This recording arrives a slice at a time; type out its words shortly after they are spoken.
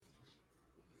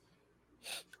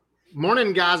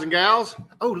Morning, guys and gals.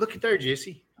 Oh, look at there,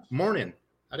 Jesse. Morning.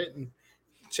 I didn't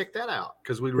check that out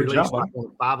because we released like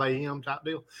on 5 a.m. type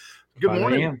deal. Good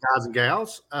morning, guys and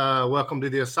gals. Welcome to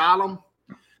the Asylum.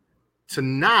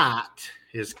 Tonight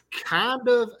is kind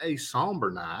of a somber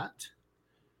night.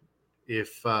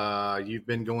 If you've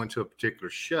been going to a particular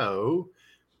show,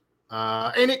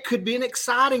 and it could be an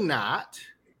exciting night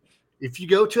if you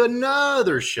go to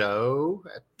another show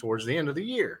towards the end of the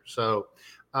year. So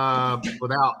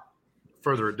without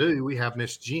further ado, we have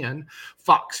Miss Jenn,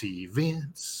 Foxy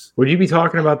Events. Would you be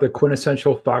talking about the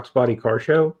quintessential Fox Body Car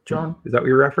Show, John? Is that what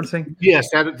you're referencing? Yes,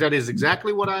 that is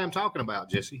exactly what I am talking about,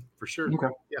 Jesse, for sure. Okay.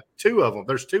 Yeah, two of them.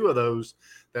 There's two of those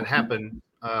that happen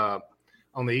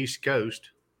on the East Coast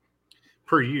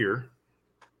per year.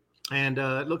 And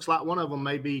it looks like one of them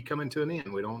may be coming to an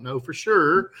end. We don't know for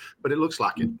sure, but it looks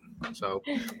like it. So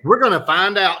we're going to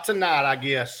find out tonight, I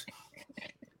guess.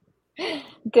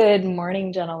 Good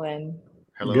morning, gentlemen.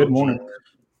 Hello. Good morning. Jen.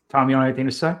 Tom, you want anything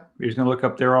to say? You're just going to look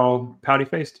up there all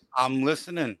pouty-faced? I'm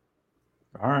listening.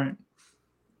 All right.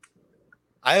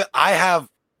 I have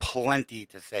plenty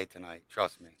to say tonight.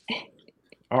 Trust me.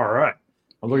 All right.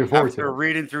 I'm looking forward to it. After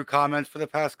reading through comments for the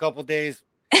past couple of days,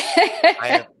 I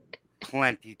have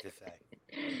plenty to say.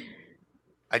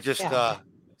 I just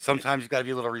sometimes you got to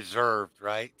be a little reserved,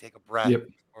 right? Take a breath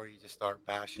before you just start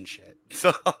bashing shit.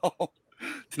 So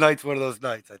tonight's one of those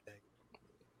nights, I think.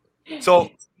 So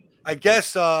I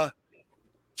guess,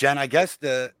 Jen,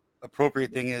 the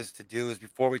appropriate thing is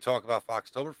before we talk about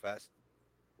Foxtoberfest,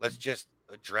 let's just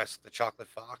address the chocolate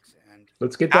fox. And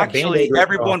let's get that. Actually,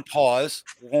 everyone pause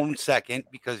 1 second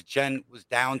because Jen was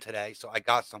down today, so I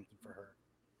got something for her.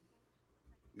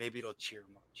 Maybe it'll cheer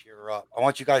her up. I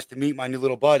want you guys to meet my new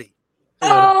little buddy.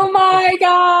 Oh my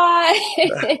God.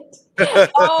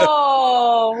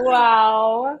 Oh,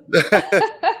 wow.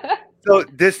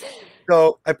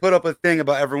 So I put up a thing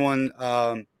about everyone.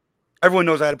 Everyone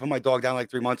knows I had to put my dog down like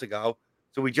 3 months ago.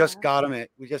 So we just got him.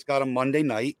 We just got him Monday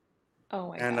night. Oh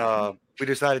my God. And we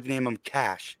decided to name him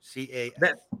Cash.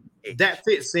 C-A-S. That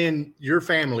fits in your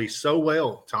family so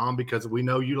well, Tom, because we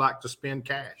know you like to spend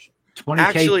cash.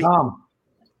 20K, Tom.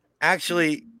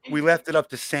 Actually, we left it up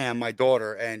to Sam, my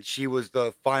daughter, and she was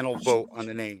the final vote on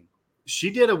the name.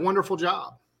 She did a wonderful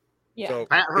job. Yeah. So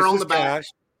pat her on the back.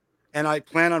 And I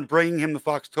plan on bringing him to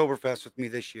Foxtoberfest with me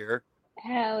this year.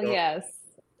 Hell yes.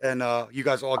 And you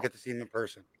guys all get to see him in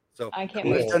person. So I can't I'm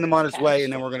going wait. to send him on his way,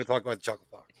 and then we're going to talk about the chocolate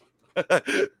fox.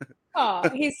 Oh,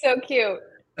 he's so cute.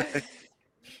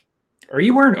 Are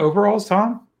you wearing overalls,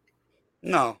 Tom?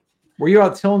 No. Were you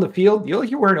out tilling the field? You look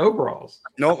like you're wearing overalls.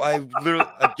 Nope. I literally,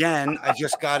 again, I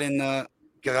just got in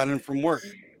from work.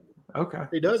 Okay.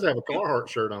 He does have a Carhartt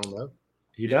shirt on, though.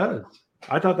 He does.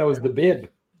 I thought that was the bib.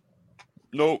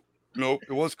 Nope.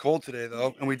 It was cold today,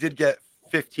 though. And we did get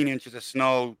 15 inches of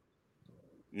snow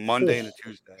Monday and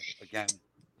Tuesday again.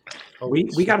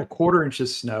 We got a 1/4 inch of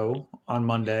snow on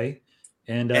Monday.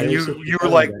 And you were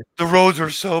like, the roads are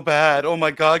so bad. Oh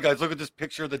my God, guys, look at this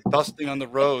picture of the dusting on the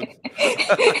road.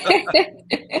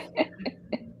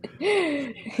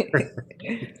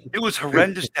 It was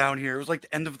horrendous down here. It was like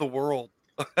the end of the world.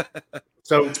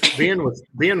 So Ben was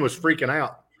freaking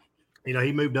out. You know,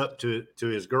 he moved up to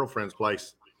his girlfriend's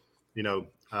place, in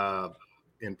PA.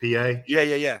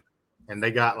 Yeah. And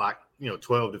they got like,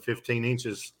 12 to 15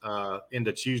 inches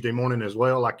into Tuesday morning as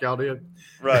well, like y'all did.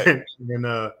 Right. And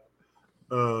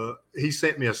he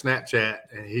sent me a Snapchat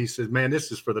and he said, "Man,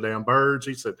 this is for the damn birds."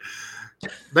 He said,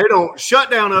 "They don't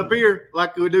shut down up here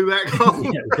like we do back home."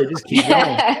 Yeah, they just keep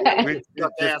going. You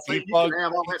can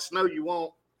have all that snow you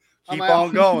want. Keep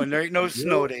on going. There ain't no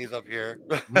snow days up here.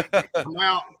 I'm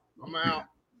out.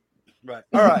 Right.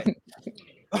 All right.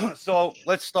 So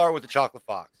let's start with the chocolate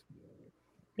fox.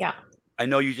 Yeah. I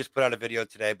know you just put out a video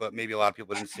today, but maybe a lot of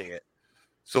people didn't see it.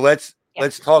 So let's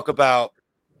talk about,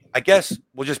 I guess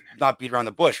we'll just not beat around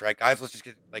the bush, right, guys? Let's just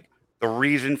get the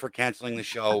reason for canceling the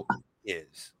show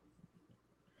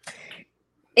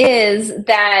is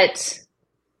that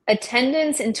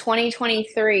attendance in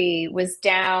 2023 was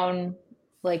down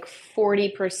like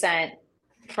 40%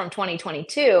 from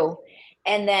 2022.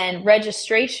 And then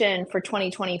registration for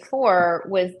 2024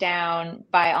 was down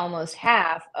by almost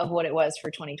half of what it was for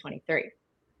 2023.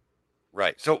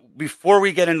 Right. So before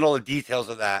we get into all the details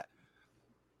of that,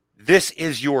 this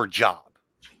is your job,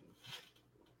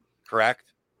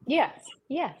 correct? Yes.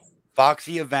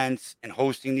 Foxy Events and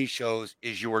hosting these shows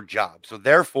is your job. So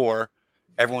therefore,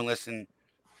 everyone listen,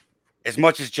 as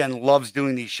much as Jen loves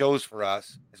doing these shows for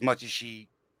us, as much as she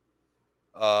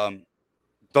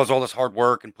does all this hard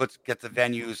work and gets the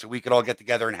venues so we could all get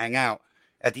together and hang out,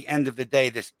 at the end of the day,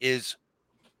 this is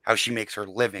how she makes her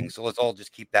living. So let's all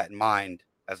just keep that in mind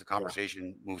as the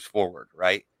conversation moves forward,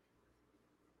 right?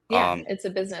 Yeah, it's a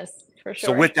business for sure.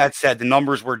 So with that said, the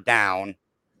numbers were down,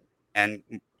 and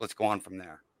let's go on from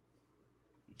there.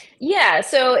 Yeah,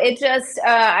 so it just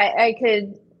I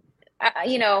could,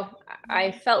 you know,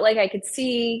 I felt like I could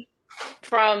see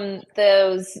from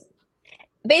those.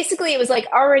 Basically, it was like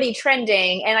already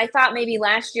trending, and I thought maybe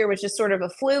last year was just sort of a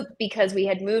fluke because we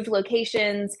had moved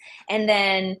locations, and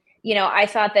then I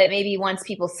thought that maybe once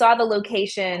people saw the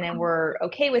location and were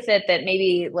okay with it, that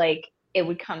maybe like it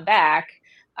would come back,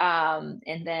 and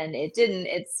then it didn't.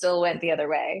 It still went the other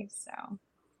way.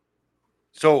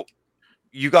 So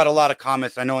you got a lot of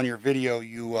comments. I know in your video,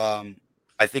 you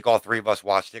I think all three of us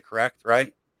watched it, correct?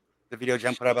 Right? The video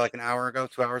Jen put out like an hour ago,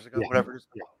 2 hours ago, whatever it is.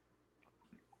 Yeah.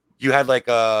 You had like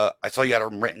I saw you had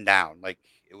them written down. Like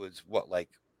it was what, like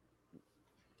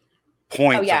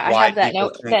points. Oh yeah, of I have that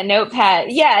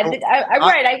notepad. Yeah, So,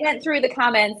 I went through the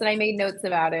comments and I made notes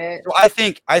about it. So I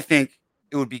think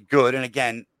it would be good. And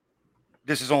again,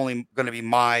 this is only going to be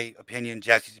my opinion,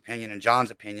 Jesse's opinion, and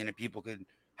John's opinion, and people could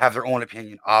have their own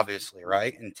opinion, obviously,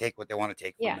 right? And take what they want to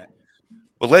take from it.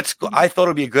 But let's go. I thought it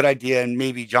would be a good idea, and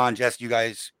maybe John, Jesse, you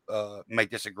guys might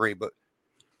disagree, but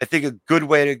I think a good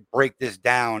way to break this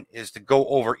down is to go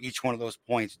over each one of those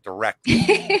points directly.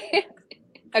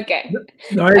 Okay.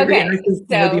 No, I agree. Okay, and I think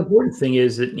the important thing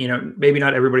is that, maybe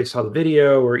not everybody saw the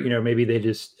video, or, maybe they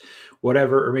just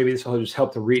whatever, or maybe this will just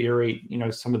help to reiterate,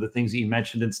 some of the things that you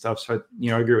mentioned and stuff. So,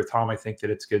 I agree with Tom. I think that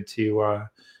it's good to,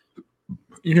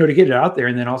 to get it out there,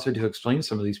 and then also to explain to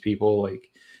some of these people,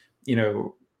 like,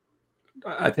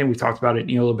 I think we talked about it,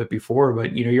 a little bit before,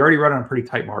 but, you already run on pretty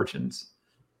tight margins.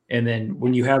 And then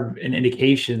when you have an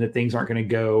indication that things aren't going to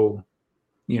go,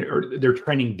 or they're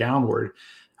trending downward,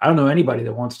 I don't know anybody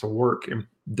that wants to work and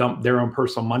dump their own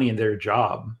personal money in their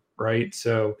job, right?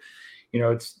 So,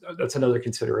 that's another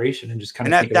consideration, and just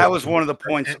kind of. And that was one of the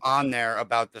points on there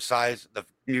about the size, the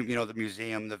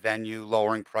museum, the venue,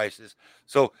 lowering prices.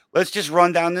 So let's just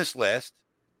run down this list,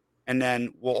 and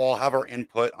then we'll all have our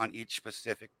input on each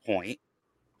specific point,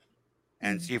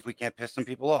 and see if we can't piss some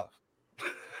people off.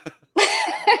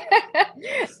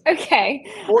 Okay.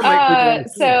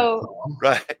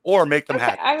 Or make them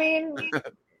happy. I mean,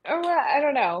 I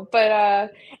don't know,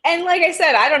 but and like I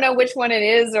said, I don't know which one it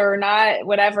is or not,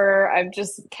 whatever. I've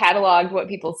just cataloged what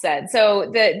people said.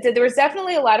 So there was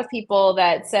definitely a lot of people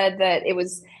that said that it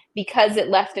was because it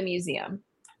left a museum.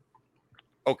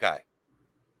 Okay.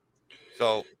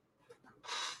 So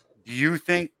do you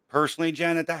think personally,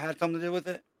 Jen, that had something to do with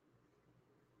it?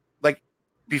 Like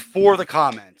before the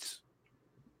comments?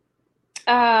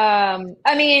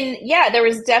 I mean, yeah, there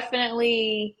was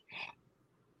definitely,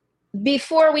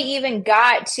 before we even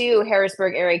got to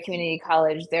Harrisburg Area Community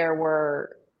College, there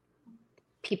were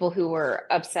people who were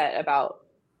upset about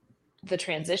the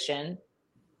transition.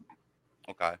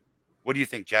 Okay. What do you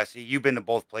think, Jesse? You've been to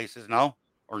both places, no?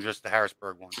 Or just the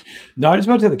Harrisburg one? No, I just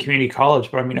went to the community college,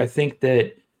 but I mean, I think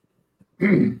that,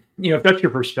 if that's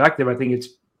your perspective, I think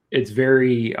it's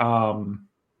very, I'm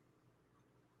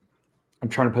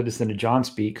trying to put this into John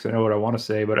speak because I know what I want to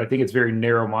say, but I think it's very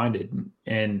narrow-minded.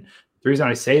 And the reason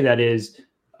I say that is,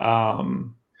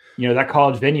 that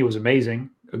college venue was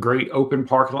amazing, a great open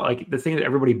parking lot. Like the thing that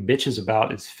everybody bitches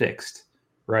about is fixed,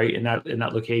 right? In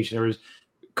that location, there was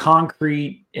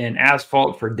concrete and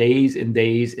asphalt for days and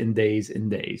days and days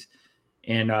and days.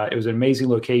 And it was an amazing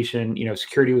location.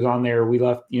 Security was on there. We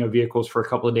left, vehicles for a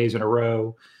couple of days in a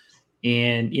row.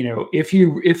 And, if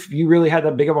you really had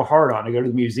that big of a heart on to go to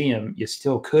the museum, you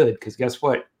still could, because guess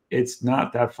what? It's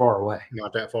not that far away.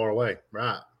 Not that far away.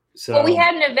 Right. So well, we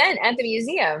had an event at the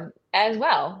museum as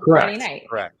well. Correct. Friday night.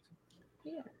 Correct.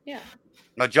 Yeah.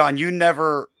 Now, John, you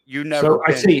never. So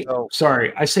I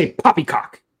say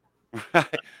poppycock.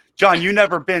 John, you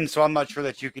never been, so I'm not sure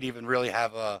that you could even really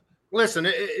have a. Listen,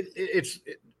 it's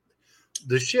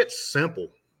the shit's simple,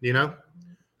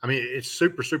 I mean, it's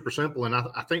super, super simple. And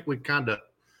I think we tend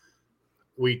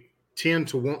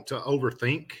to want to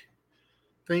overthink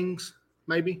things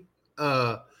maybe.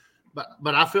 But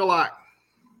I feel like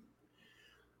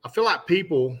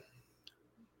people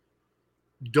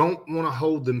don't want to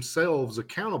hold themselves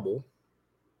accountable.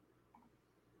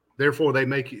 Therefore, they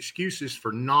make excuses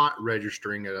for not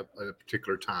registering at a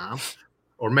particular time,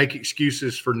 or make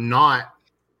excuses for not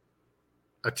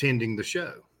attending the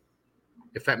show,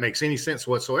 if that makes any sense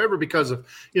whatsoever, because of,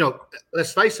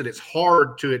 let's face it, it's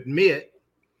hard to admit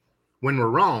when we're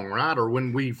wrong, right? Or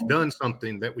when we've done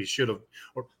something that we should have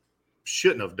or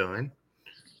shouldn't have done,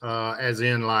 as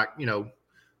in like,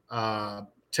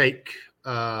 take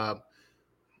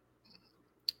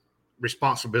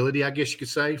responsibility, I guess you could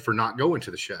say, for not going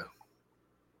to the show.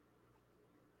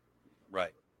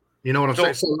 Right. You know what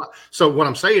I'm saying? So what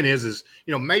I'm saying is,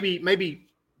 maybe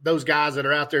those guys that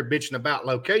are out there bitching about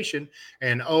location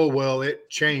and, it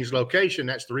changed location.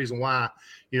 That's the reason why,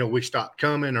 we stopped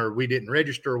coming or we didn't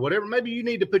register or whatever. Maybe you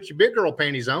need to put your big girl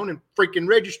panties on and freaking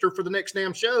register for the next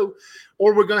damn show,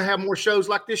 or we're going to have more shows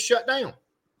like this shut down.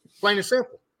 Plain and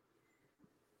simple.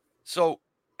 So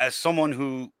as someone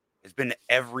who has been to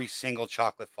every single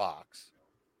Chocolate Fox,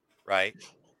 right,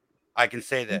 I can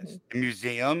say this. The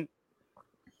museum,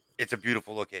 it's a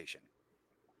beautiful location.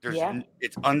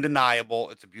 It's undeniable.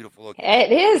 It's a beautiful location.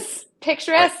 It is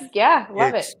picturesque. Right? Yeah,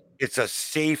 love it. It's a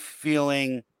safe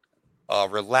feeling,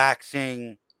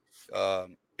 relaxing.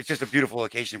 It's just a beautiful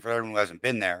location for everyone who hasn't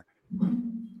been there.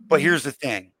 But here's the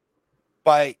thing.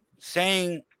 By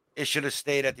saying it should have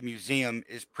stayed at the museum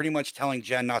is pretty much telling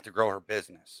Jenn not to grow her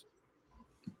business.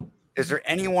 Is there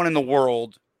anyone in the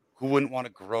world who wouldn't want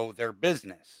to grow their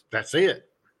business? That's it.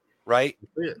 Right?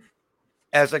 That's it.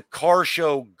 As a car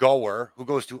show goer who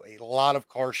goes to a lot of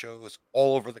car shows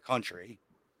all over the country,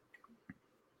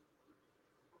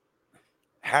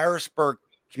 Harrisburg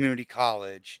Community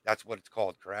College, that's what it's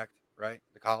called, correct? Right?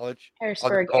 The college?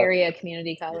 Harrisburg Area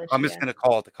Community College. I'm just going to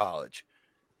call it the college.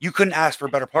 You couldn't ask for a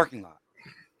better parking lot.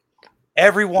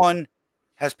 Everyone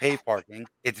has paved parking.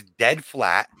 It's dead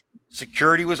flat.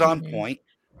 Security was on point.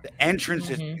 The entrance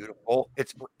is beautiful.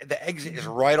 The exit is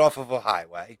right off of a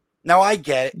highway. Now I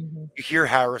get it. You hear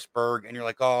Harrisburg and you're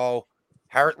like, oh,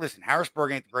 listen,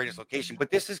 Harrisburg ain't the greatest location,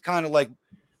 but this is kind of like,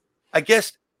 I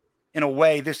guess in a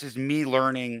way, this is me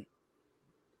learning.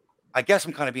 I guess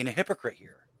I'm kind of being a hypocrite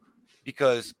here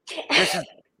because this is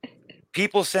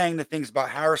people saying the things about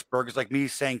Harrisburg is like me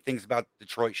saying things about the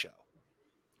Detroit show,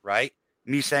 right?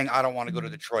 Me saying I don't want to go to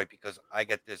Detroit because I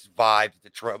get this vibe that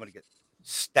Detroit, I'm going to get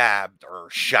stabbed or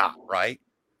shot, right?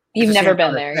 You've never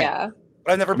been there, yeah.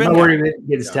 But I've never been there. I'm not worried about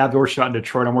getting stabbed or shot in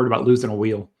Detroit. I'm worried about losing a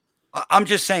wheel. I'm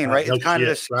just saying, right? It's kind of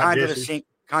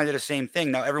the same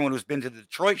thing. Now, everyone who's been to the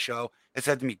Detroit show has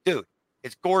said to me, dude,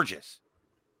 it's gorgeous.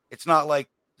 It's not like,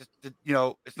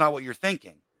 it's not what you're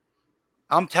thinking.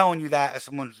 I'm telling you that as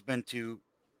someone who's been to,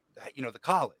 the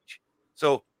college.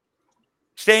 So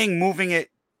moving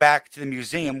it back to the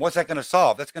museum, what's that going to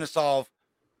solve? That's going to solve,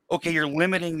 okay, you're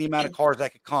limiting the amount of cars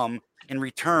that could come. In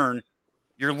return,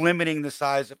 you're limiting the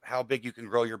size of how big you can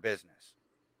grow your business.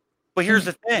 But here's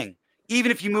the thing. Even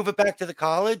if you move it back to the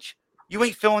college, you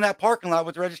ain't filling that parking lot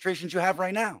with the registrations you have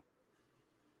right now.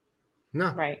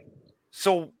 No. Right.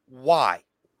 So why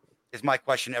is my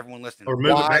question to everyone listening? Or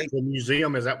move it back to the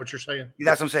museum. Is that what you're saying?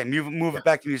 That's what I'm saying. Move it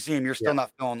back to the museum. You're still not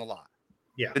filling the lot.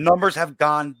 Yeah. The numbers have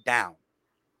gone down.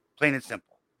 Plain and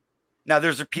simple. Now,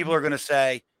 there's people who are going to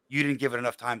say, you didn't give it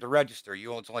enough time to register.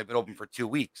 It's only been open for 2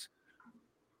 weeks.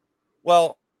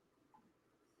 Well,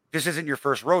 this isn't your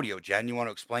first rodeo, Jenn. You want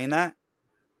to explain that?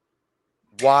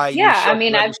 Why you shut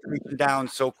the registration down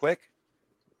so quick?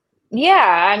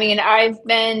 Yeah, I mean, I've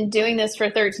been doing this for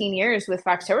 13 years with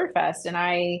Foxtoberfest, and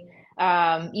I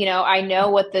know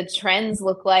what the trends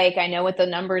look like. I know what the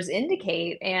numbers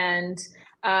indicate, and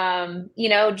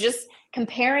just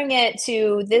comparing it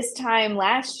to this time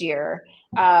last year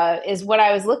is what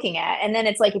I was looking at. And then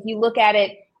it's like, if you look at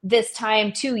it this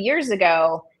time 2 years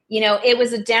ago, it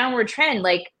was a downward trend.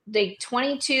 Like the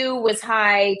 22 was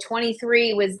high,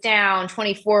 23 was down,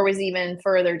 24 was even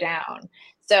further down.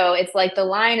 So it's like the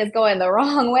line is going the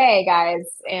wrong way, guys.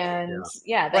 And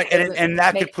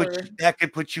that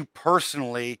could put you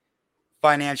personally,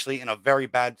 financially in a very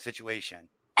bad situation.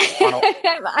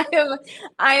 I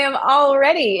am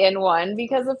already in one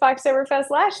because of Foxtoberfest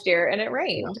last year and it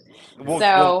rained. What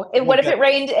if it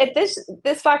rained at this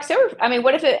Foxtober? I mean,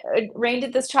 what if it rained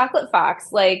at this Chocolate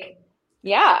Fox? Like,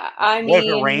 yeah, I mean, what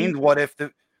if it rained?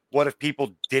 What if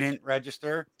people didn't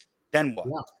register? Then what?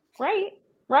 Yeah.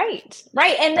 Right.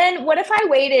 And then what if I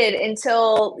waited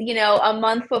until, a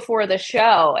month before the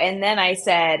show and then I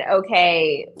said,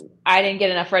 okay, I didn't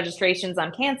get enough registrations,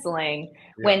 I'm canceling.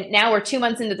 Yeah. When now we're 2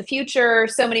 months into the future,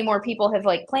 so many more people have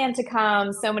planned to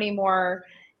come, so many more,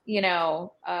 I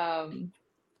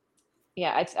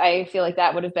feel like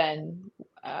that would have been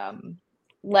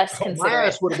less considerate. My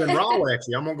ass would have been raw at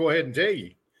you. I'm going to go ahead and tell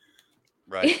you.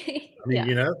 Right. I mean,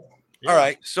 Yeah. All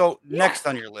right. So next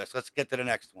on your list, let's get to the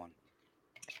next one.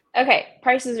 Okay.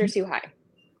 Prices are too high.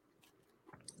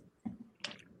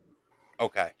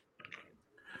 Okay.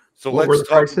 So what were the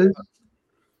prices?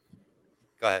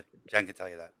 Go ahead. Jenn can tell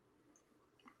you that.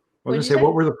 I was going to say,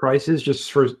 what were the prices,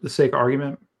 just for the sake of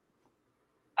argument?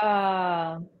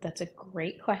 That's a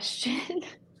great question.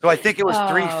 So I think it was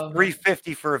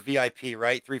 $350 for a VIP,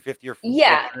 right? $350 or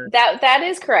yeah, that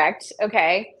is correct.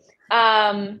 Okay.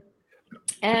 And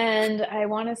I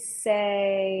want to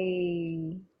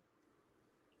say,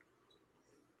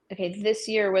 okay, this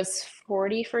year was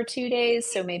 40 for 2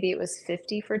 days, so maybe it was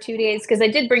 50 for 2 days, because I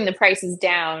did bring the prices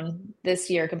down this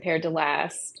year compared to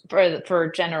last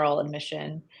for general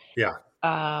admission. Yeah.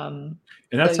 And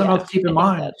that's something else to keep in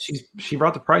mind. She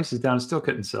brought the prices down and still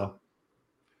couldn't sell.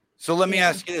 So let me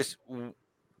ask you this.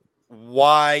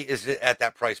 Why is it at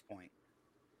that price point?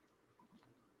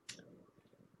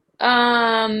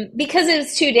 Because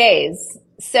it's 2 days.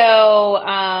 So,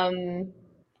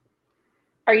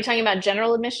 are you talking about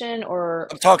general admission or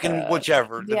I'm talking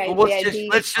whichever. VIP?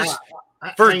 Let's just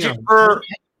hang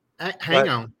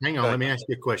on. Let me ask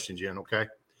you a question, Jen, okay?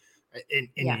 And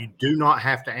you do not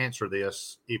have to answer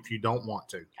this if you don't want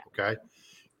to, okay?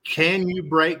 Can you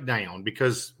break down,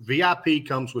 because VIP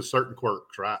comes with certain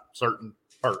quirks, right? Certain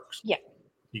perks. Yeah.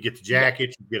 You get the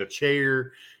jacket, you get a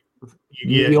chair,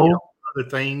 you get other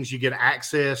things, you get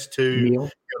access to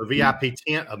the VIP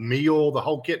tent, a meal, the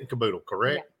whole kit and caboodle,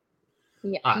 correct?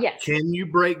 Yeah. Right. Yes. Can you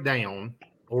break down,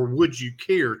 or would you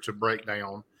care to break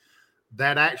down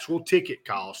that actual ticket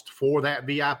cost for that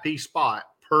VIP spot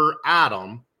per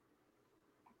item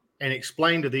and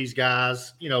explain to these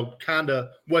guys, kind of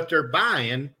what they're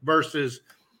buying versus,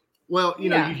 well,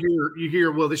 you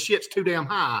hear, well, the shit's too damn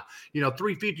high.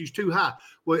 $350 is too high.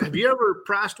 Well, have you ever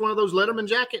priced one of those Letterman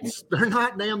jackets? They're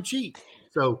not damn cheap.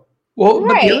 So, but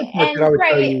the other part that I would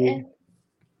tell you.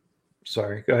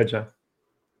 Sorry, go ahead, John.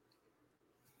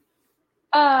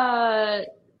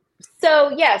 So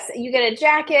yes, you get a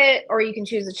jacket, or you can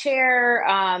choose a chair.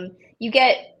 You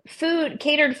get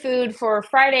catered food for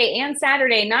Friday and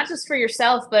Saturday, not just for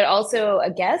yourself, but also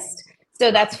a guest. So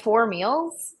that's 4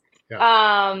 meals.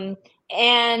 Yeah.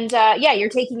 You're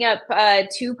taking up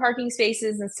 2 parking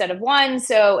spaces instead of 1.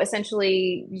 So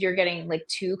essentially you're getting like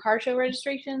 2 car show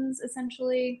registrations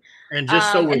essentially. And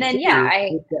just so with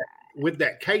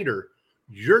that cater,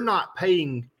 you're not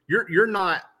paying, you're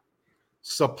not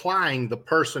supplying the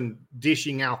person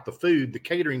dishing out the food. The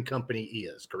catering company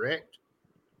is, correct?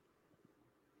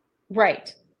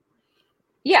 Right.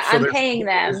 Yeah, so I'm paying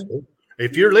them.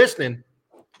 If you're listening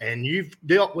and you've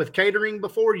dealt with catering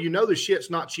before, the shit's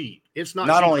not cheap. It's not.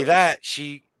 Not only that,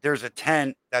 there's a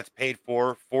tent that's paid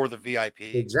for the VIP.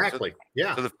 Exactly.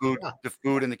 So the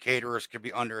food and the caterers could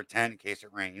be under a tent in case it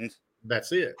rains.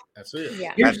 That's it.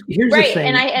 Yeah. Here's the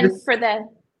thing.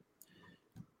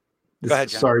 Go ahead,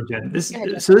 Jen. Sorry, Jen. This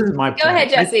is my point. Go ahead,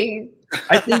 Jesse.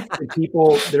 I think the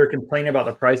people that are complaining about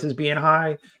the prices being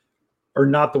high are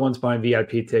not the ones buying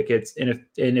VIP tickets. And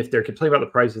if they're complaining about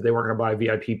the prices, they weren't going to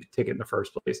buy a VIP ticket in the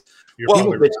first place. People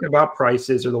bitching about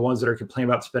prices are the ones that are complaining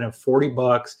about spending $40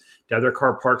 to have their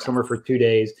car parked somewhere for 2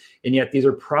 days. And yet these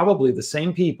are probably the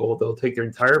same people that'll take their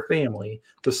entire family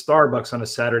to Starbucks on a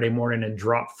Saturday morning and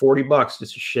drop $40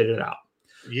 just to shit it out.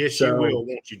 Yes, you will,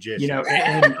 won't you, Jesse?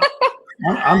 And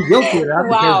I'm guilty of that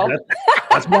because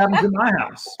that's what happens in my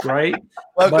house, right?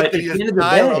 But at the end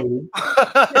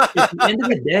of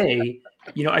the day,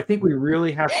 I think we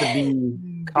really have to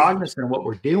be cognizant of what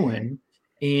we're doing.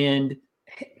 And,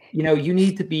 you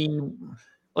need to be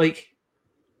like,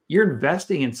 you're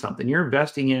investing in something. You're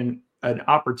investing in an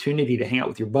opportunity to hang out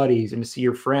with your buddies and to see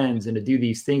your friends and to do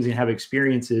these things and have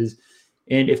experiences.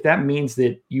 And if that means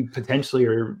that you potentially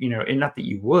are, and not that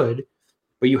you would,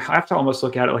 but you have to almost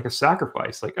look at it like a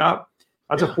sacrifice. Like,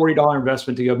 that's a $40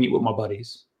 investment to go meet with my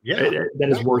buddies. Yeah, that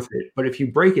is worth it. But if you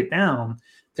break it down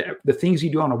to the things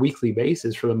you do on a weekly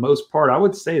basis, for the most part, I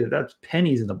would say that that's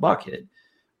pennies in the bucket.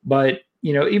 But,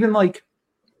 even like,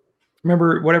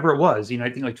 remember whatever it was, I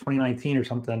think like 2019 or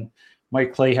something,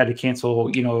 Mike Clay had to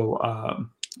cancel,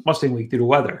 Mustang Week due to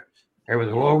weather.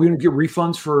 Everybody was, we're going to get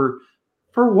refunds for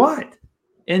what?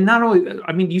 And not only,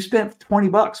 you spent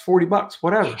 $20, $40,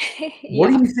 whatever. What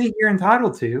do you think you're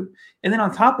entitled to? And then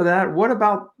on top of that, what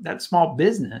about that small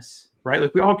business, right?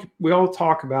 Like we all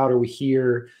talk about, or we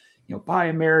hear, buy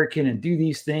American and do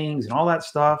these things and all that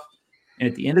stuff. And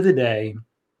at the end of the day,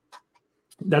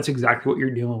 that's exactly what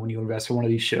you're doing when you invest in one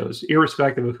of these shows,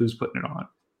 irrespective of who's putting it on.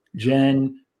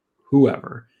 Jen,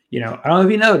 whoever. I don't know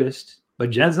if you noticed, but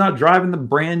Jen's not driving the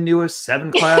brand newest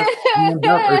 7-class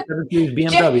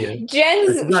BMW.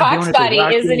 Jen's Fox body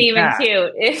isn't even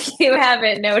cute, if you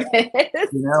haven't noticed.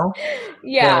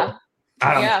 Yeah.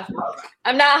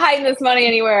 I'm not hiding this money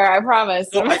anywhere, I promise.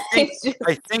 So I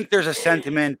think there's a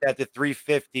sentiment that the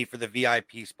 $350 for the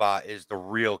VIP spot is the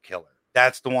real killer.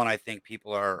 That's the one I think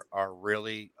people are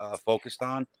really focused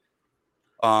on.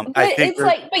 But it's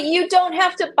like, but you don't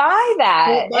have to buy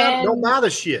that. Don't buy the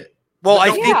shit. Well,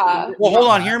 I think. Well, hold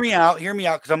on. Hear me out.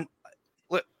 Because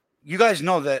you guys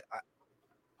know that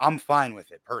I'm fine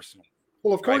with it personally.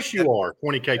 Well, of course you are.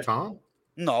 $20K, Tom.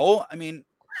 No, I mean,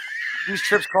 these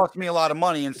trips cost me a lot of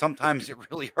money, and sometimes it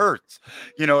really hurts.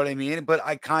 You know what I mean? But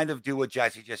I kind of do what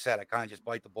Jesse just said. I kind of just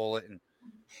bite the bullet and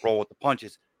roll with the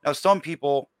punches. Now, some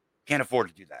people can't afford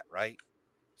to do that, right?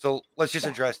 So let's just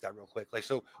address that real quick.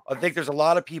 So I think there's a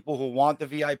lot of people who want the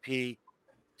VIP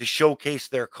to showcase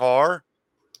their car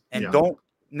and don't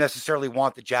necessarily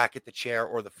want the jacket, the chair,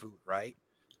 or the food, right?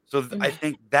 So I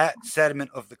think that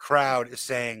segment of the crowd is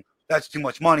saying, that's too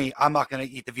much money. I'm not going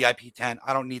to eat the VIP tent.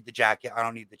 I don't need the jacket. I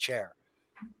don't need the chair.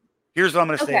 Here's what I'm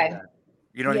going to say to that.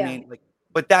 You know what I mean?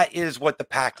 But that is what the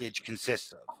package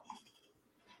consists of,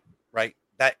 right?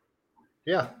 That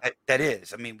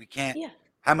is. I mean, we can't. Yeah.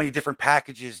 How many different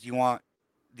packages do you want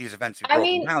these events to be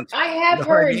broken down to? I have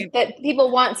heard that people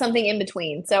want something in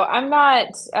between. So I'm not.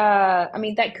 I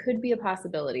mean, that could be a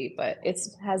possibility, but it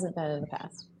hasn't been in the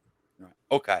past.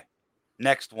 Okay.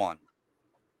 Next one.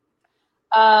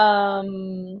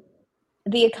 The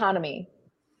economy.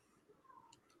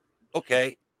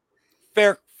 Okay.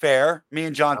 Fair. Me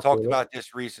and John talked about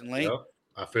this recently. Yep,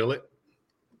 I feel it.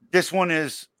 This one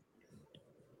is,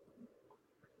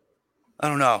 I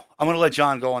don't know. I'm going to let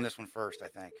John go on this one first, I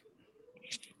think.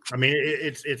 I mean,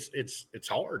 it's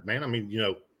hard, man. I mean, you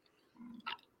know,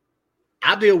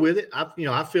 I deal with it.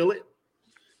 I feel it.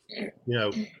 You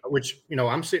know, which, you know,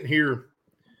 I'm sitting here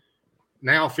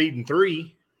now feeding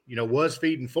 3, you know, was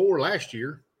feeding 4 last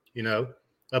year, you know,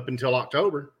 up until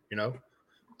October, you know.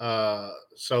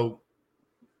 So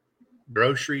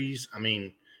groceries, I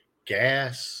mean,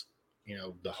 gas, you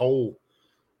know, the whole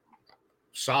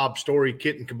sob story,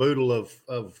 kit and caboodle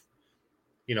of,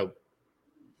 you know,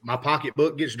 my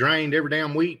pocketbook gets drained every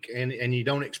damn week and you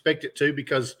don't expect it to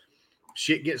because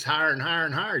shit gets higher and higher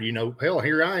and higher. You know, hell,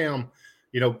 here I am.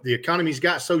 You know, the economy's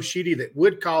got so shitty that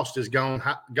wood cost has gone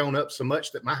up so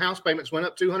much that my house payments went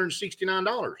up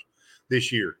 $269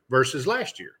 this year versus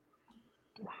last year.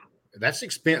 That's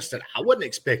expense that I wasn't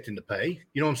expecting to pay.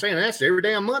 You know what I'm saying? That's every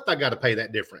damn month I got to pay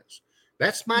that difference.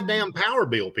 That's my damn power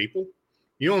bill, people.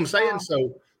 You know what I'm saying?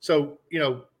 Wow. So you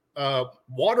know,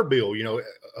 water bill. You know,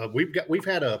 we've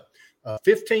had a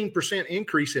 15%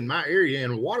 increase in my area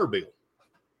in water bill.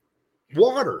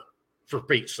 Water, for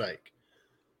Pete's sake.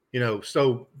 You know,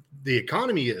 so the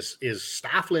economy is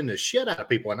stifling the shit out of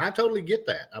people, and I totally get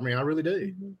that. I mean, I really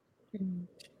do.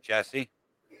 Jesse,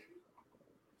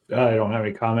 I don't have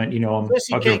any comment. You know,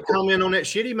 Jesse can't comment on that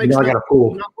shit. He makes I got a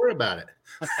pool. Not worry about it.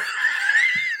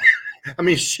 I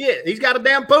mean, shit. He's got a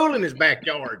damn pool in his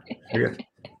backyard.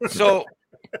 So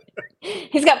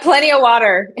he's got plenty of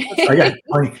water. I got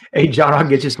plenty. Hey, John, I'll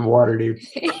get you some water, dude.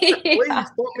 Please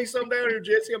put me some down here,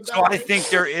 Jesse. So I think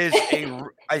there is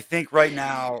I think right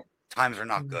now times are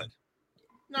not good.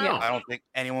 No, I don't think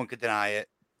anyone could deny it.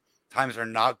 Times are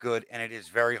not good, and it is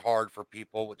very hard for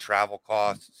people with travel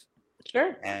costs.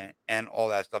 Sure. And all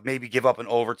that stuff. Maybe give up an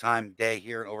overtime day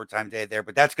here, an overtime day there,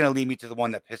 but that's going to lead me to the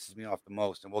one that pisses me off the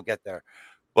most, and we'll get there.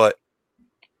 But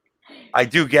I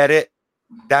do get it.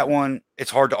 That one, it's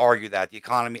hard to argue that the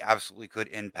economy absolutely could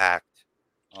impact,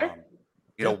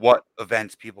 you know, what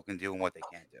events people can do and what they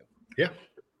can't do. Yeah.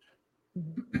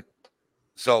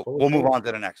 So we'll move on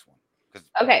to the next one.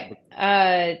 Okay.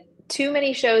 Too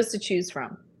many shows to choose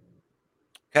from.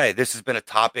 Okay, this has been a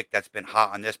topic that's been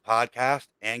hot on this podcast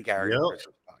and Gary Chris's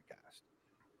podcast.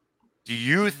 Do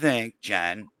you think,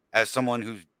 Jen, as someone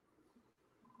who's,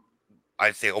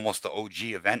 I'd say almost the OG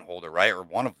event holder, right, or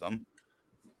one of them?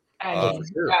 I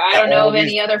don't know of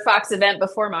any other Fox event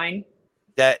before mine.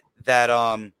 That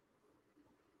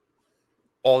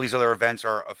all these other events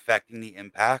are affecting the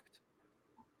impact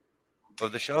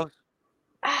of the shows?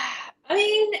 I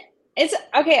mean, it's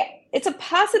okay. It's a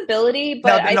possibility,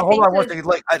 but now, hold on one second.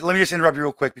 Let me just interrupt you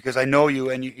real quick because I know you,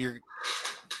 and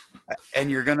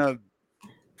you're gonna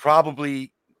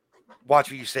probably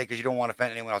watch what you say because you don't want to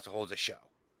offend anyone else who holds a show.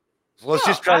 So let's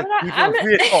just try to keep it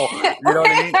real. You know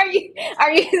what I mean?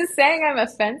 Are you saying I'm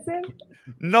offensive?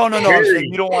 No. I'm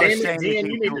saying you don't want to say anything.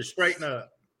 You need to straighten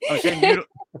up. I'm saying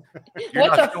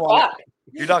what the fuck?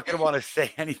 You're not going to want to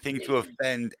say anything to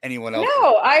offend anyone else.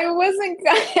 No, I wasn't.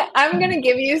 I'm going to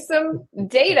give you some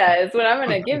data is what I'm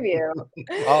going to give you.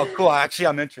 Oh, cool. Actually,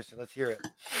 I'm interested. Let's hear it.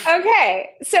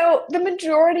 Okay. So the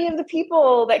majority of the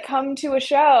people that come to a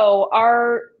show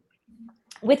are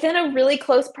within a really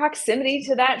close proximity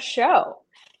to that show.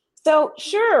 So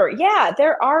sure, yeah,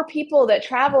 there are people that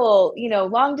travel, you know,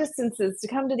 long distances to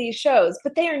come to these shows,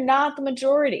 but they are not the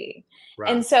majority.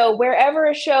 Right. And so wherever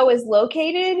a show is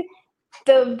located,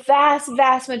 the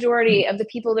vast majority of the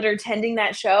people that are attending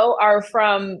that show are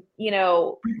from,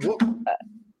 a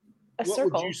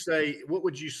circle. What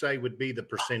would you say would be the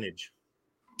percentage?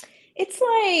 It's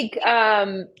like,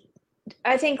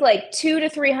 I think like 200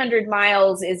 to 300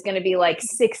 miles is going to be like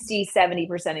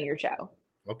 60-70% of your show.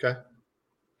 Okay.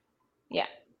 Yeah.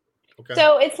 Okay.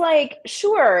 So it's like,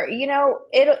 sure,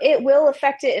 it will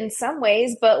affect it in some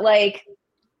ways, but like,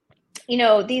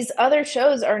 these other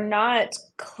shows are not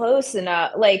close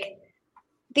enough. Like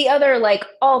the other, like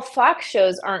all Fox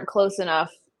shows aren't close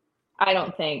enough, I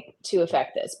don't think, to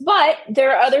affect this. But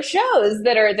there are other shows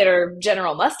that are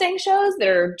General Mustang shows, that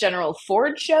are General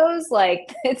Ford shows.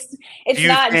 Like it's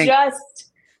not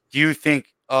just. Do you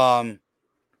think? I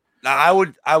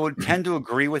would tend to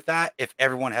agree with that if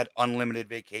everyone had unlimited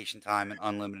vacation time and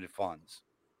unlimited funds.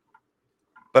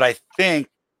 But I think,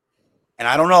 and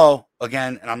I don't know,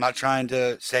 again, and I'm not trying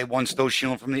to say one's still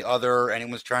shielding from the other, or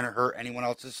anyone's trying to hurt anyone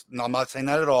else's. No, I'm not saying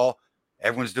that at all.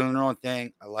 Everyone's doing their own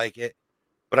thing. I like it.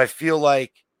 But I feel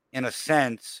like, in a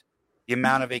sense, the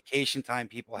amount of vacation time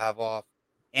people have off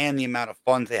and the amount of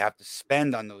funds they have to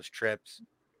spend on those trips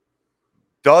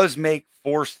does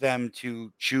force them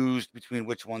to choose between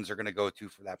which ones they're going to go to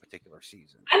for that particular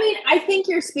season. I mean, I think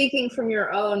you're speaking from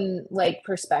your own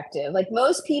perspective. Like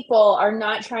most people are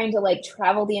not trying to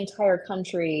travel the entire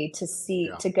country to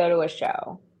go to a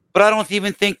show. But I don't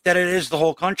even think that it is the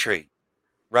whole country,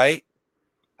 right?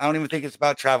 I don't even think it's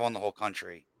about traveling the whole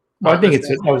country. Well, I think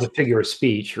that was a figure of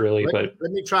speech, really. Let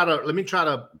me try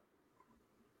to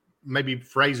maybe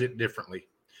phrase it differently.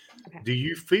 Okay. Do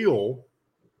you feel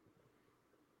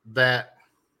that,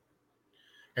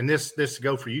 and this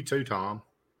go for you too, Tom,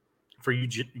 for you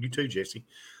too, Jesse,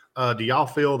 do y'all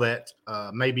feel that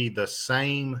maybe the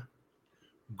same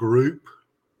group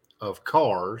of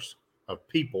cars, of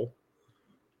people,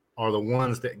 are the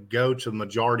ones that go to the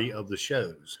majority of the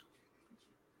shows?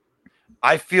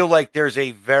 I feel like there's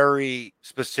a very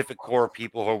specific core of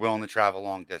people who are willing to travel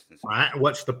long distances. All right.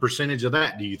 What's the percentage of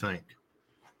that, do you think?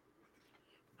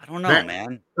 I don't know,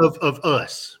 man. Of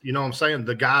us, you know what I'm saying?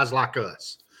 The guys like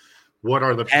us. What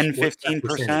are the 10,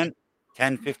 15%?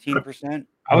 10, 15%?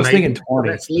 I was thinking 20.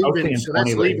 That's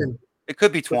leaving. It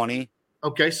could be 20.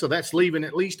 Okay, so that's leaving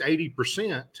at least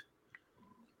 80%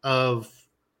 of,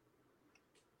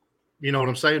 you know what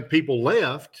I'm saying, people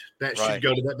left that should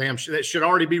go to that damn that should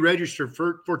already be registered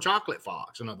for Chocolate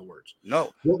Fox, in other words.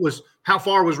 No. How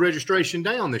far was registration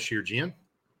down this year, Jen?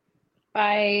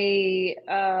 By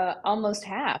almost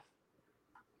half.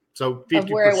 So 50% of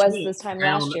where it was this time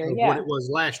last year. Yeah. What it was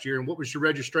last year, and what was your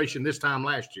registration this time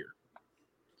last year?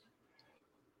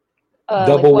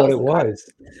 Double what it was.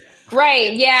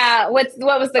 Right. Yeah. What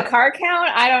was the car count?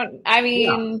 I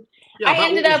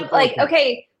ended up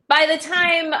okay. By the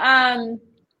time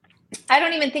I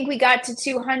don't even think we got to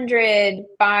 200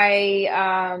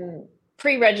 by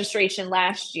pre-registration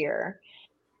last year.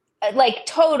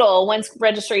 Total once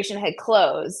registration had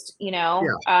closed, and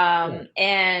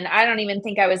I don't even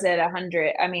think I was at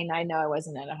 100. I mean, I know I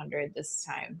wasn't at 100 this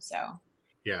time. So,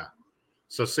 yeah.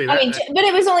 So see, but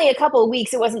it was only a couple of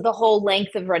weeks. It wasn't the whole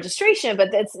length of registration,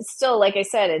 but it's still, like I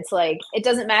said, it's it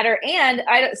doesn't matter. And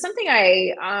something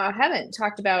I haven't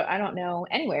talked about, I don't know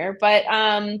anywhere, but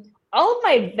all of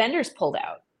my vendors pulled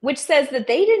out, which says that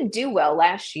they didn't do well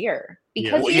last year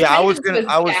because I was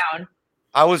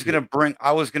gonna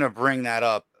bring that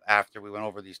up after we went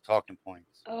over these talking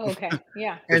points. Oh, okay,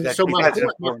 yeah. And so my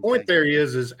point there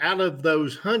is out of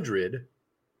those 100,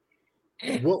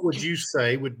 what would you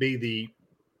say would be the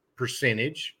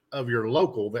percentage of your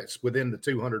local that's within the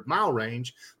 200-mile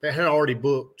range that had already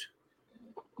booked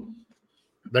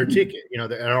their ticket?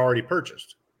 That had already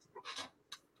purchased.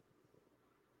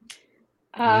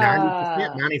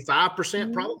 90%,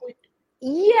 95% probably.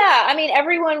 Yeah, I mean,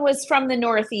 everyone was from the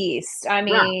Northeast. I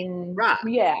mean, right.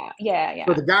 Yeah.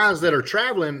 So the guys that are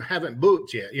traveling haven't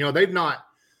booked yet. They've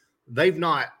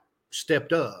not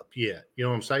stepped up yet. You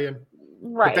know what I'm saying?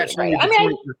 Right. But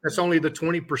that's only the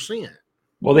 20%.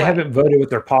 Well, they haven't voted with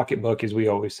their pocketbook, as we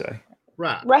always say.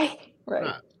 Right.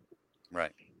 So,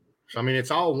 I mean,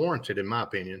 it's all warranted, in my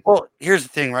opinion. Well, here's the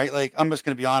thing, right? I'm just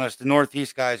going to be honest. The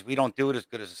Northeast guys, we don't do it as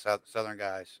good as the Southern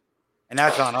guys. And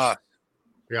that's on us.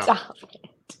 Yeah.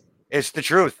 It's the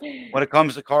truth. When it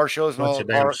comes to car shows and all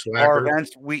car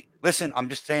events, listen, I'm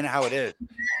just saying how it is.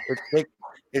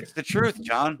 It's the truth,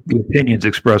 John. The opinions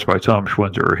expressed by Tom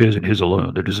Schwenzer are his and his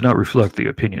alone. That does not reflect the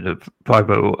opinion of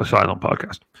 50 Asylum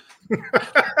Podcast.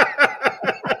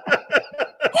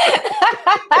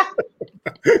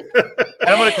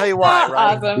 I'm going to tell you why,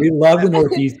 right? Awesome. We love the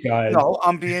Northeast guys. No,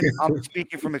 I'm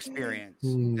speaking from experience.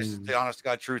 This is the honest to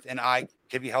God truth, and I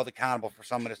can be held accountable for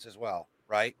some of this as well,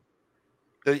 right?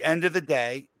 The end of the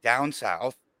day, down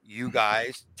south, you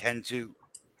guys tend to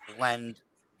blend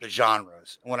the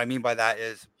genres. And what I mean by that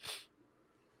is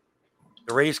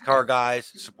the race car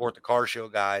guys support the car show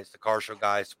guys, the car show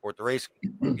guys support the race,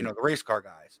 the race car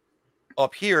guys.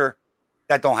 Up here,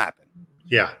 that don't happen.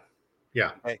 Yeah.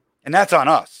 Okay? And that's on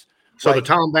us. So the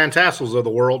Tom Van Tassels of the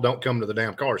world don't come to the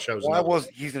damn car shows. Well,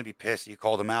 he's going to be pissed you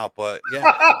called him out, but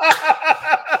yeah.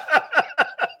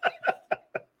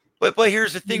 but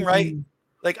here's the thing, right?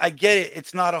 Like, I get it.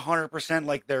 It's not 100%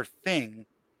 like their thing.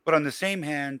 But on the same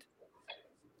hand,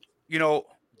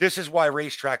 this is why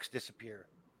racetracks disappear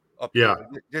up here.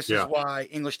 This is why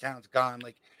Englishtown's gone.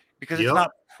 Like, because it's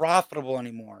not profitable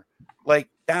anymore. Like,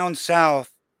 down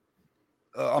south,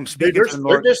 I'm speaking to the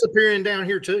they're disappearing down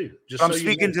here too. I'm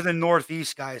speaking to the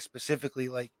Northeast guys specifically.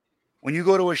 Like, when you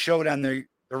go to a show down there,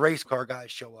 the race car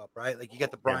guys show up, right? Like, you get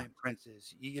the Brian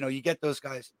Princes, you get those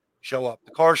guys show up.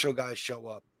 The car show guys show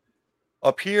up.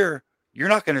 Up here, you're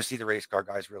not going to see the race car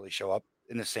guys really show up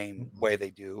in the same way they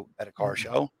do at a car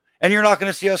show. And you're not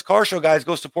going to see us car show guys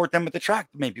go support them at the track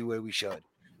maybe the way we should.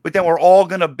 But then we're all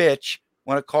going to bitch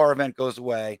when a car event goes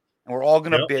away. And we're all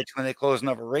going to bitch when they close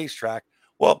another racetrack.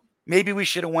 Well, maybe we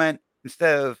should have went,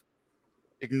 instead of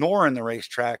ignoring the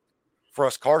racetrack for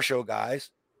us car show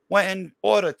guys, went and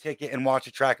bought a ticket and watched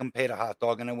a track and paid a hot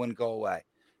dog and it wouldn't go away.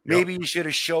 Maybe you should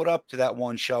have showed up to that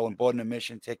one show and bought an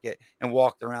admission ticket and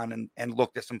walked around and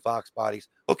looked at some Fox bodies.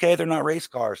 Okay, they're not race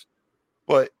cars,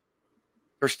 but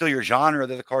they're still your genre.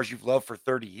 They're the cars you've loved for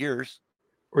 30 years.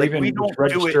 Or even just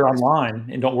register online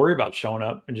and don't worry about showing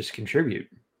up and just contribute.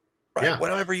 Right,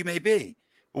 whatever you may be.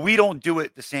 But we don't do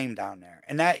it the same down there.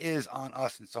 And that is on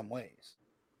us in some ways.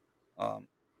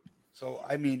 So,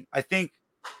 I mean, I think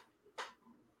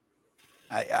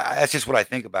that's just what I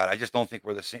think about it. I just don't think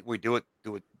we're the same. We do it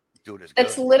as good.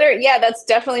 That's literally, that's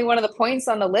definitely one of the points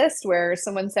on the list where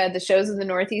someone said the shows in the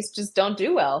Northeast just don't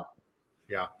do well.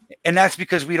 Yeah. And that's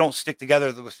because we don't stick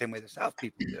together the same way the South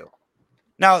people do.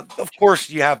 Now, of course,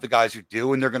 you have the guys who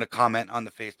do, and they're going to comment on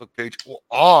the Facebook page. Well,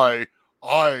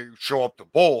 I show up to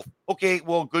both. Okay,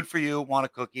 well, good for you. Want a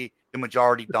cookie? The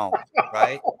majority don't,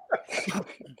 right?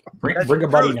 Bring a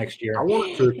buddy next year. I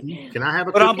want a cookie. Can I have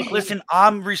a cookie? Listen,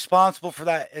 I'm responsible for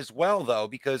that as well, though,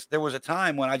 because there was a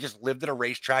time when I just lived at a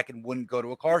racetrack and wouldn't go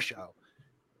to a car show.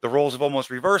 The roles have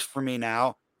almost reversed for me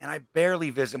now, and I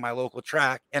barely visit my local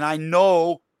track. And I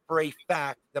know for a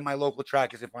fact that my local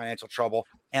track is in financial trouble,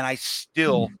 and I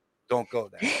still don't go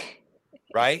there,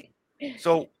 right?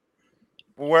 So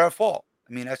we're at fault.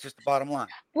 I mean, that's just the bottom line.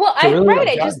 Well,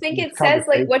 I just think it says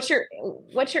like what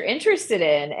you're interested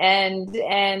in, and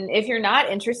if you're not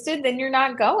interested, then you're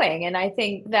not going. And I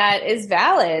think that is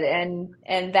valid,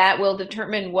 and that will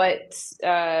determine what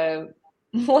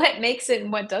makes it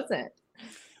and what doesn't.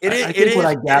 I think what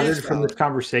I gathered from this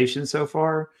conversation so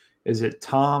far is that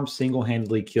Tom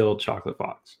single-handedly killed Chocolate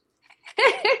Fox.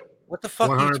 What the fuck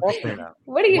are you talking about?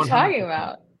 What are you talking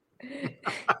about?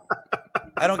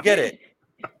 I don't get it.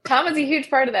 Tom is a huge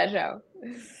part of that show.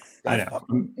 I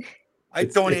know. I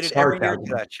donated every year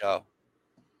to that show.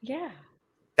 Yeah.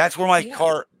 That's where my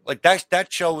car, like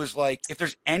that show is like, if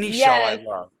there's any show I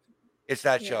love, it's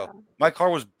that show. My car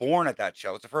was born at that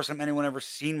show. It's the first time anyone ever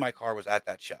seen my car was at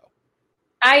that show.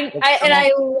 I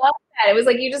love that. It was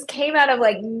like you just came out of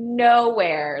like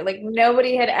nowhere. Like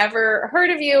nobody had ever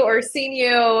heard of you or seen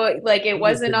you. Like it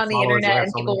wasn't on the internet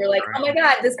and people were like, oh my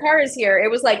God, this car is here. It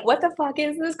was like, what the fuck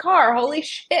is this car? Holy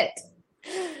shit.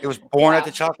 It was born at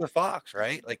the Chocolate Fox,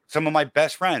 right? Like some of my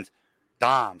best friends,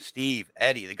 Dom, Steve,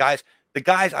 Eddie, the guys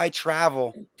I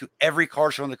travel to every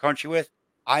car show in the country with,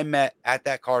 I met at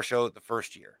that car show the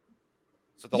first year.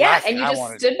 So and you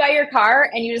just stood by your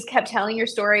car and you just kept telling your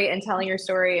story and telling your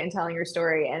story and telling your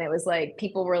story. And it was like,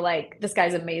 people were like, this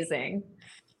guy's amazing.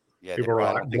 Yeah, people were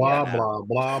like, blah, blah,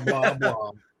 blah, blah,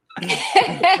 blah.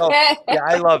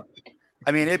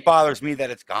 I mean, it bothers me that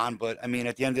it's gone, but I mean,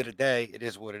 at the end of the day, it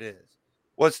is what it is.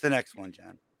 What's the next one,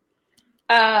 Jen?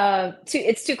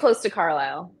 It's too close to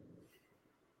Carlisle.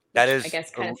 That is, I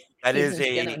guess, kind of. That is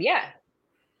a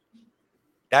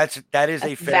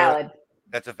fair. Valid.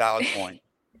 That's a valid point.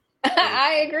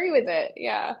 I agree with it.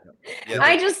 Yeah.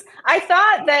 I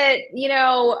thought that,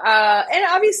 and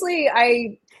obviously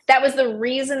that was the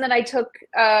reason that I took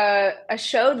a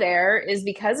show there is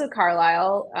because of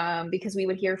Carlisle, because we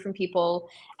would hear from people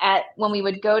when we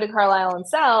would go to Carlisle and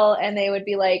sell, and they would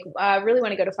be like, I really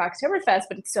want to go to Foxtoberfest,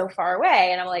 but it's so far away.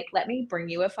 And I'm like, let me bring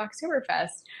you a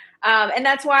Foxtoberfest. And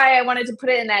that's why I wanted to put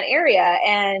it in that area.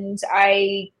 And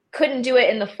couldn't do it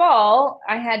in the fall.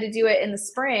 I had to do it in the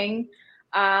spring.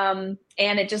 And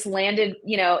it just landed,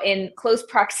 in close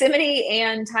proximity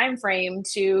and time frame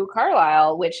to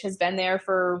Carlisle, which has been there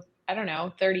for, I don't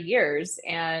know, 30 years.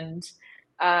 And,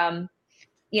 I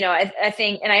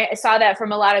think, and I saw that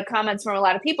from a lot of comments from a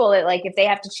lot of people that like, if they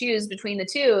have to choose between the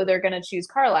two, they're going to choose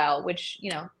Carlisle, which,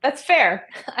 that's fair.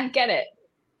 I get it.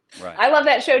 Right. I love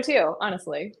that show too,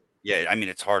 honestly. Yeah. I mean,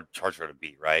 it's hard show to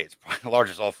beat, right? It's probably the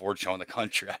largest all-Ford show in the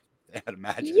country. I'd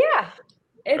imagine. Yeah.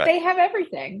 Right. They have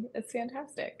everything. It's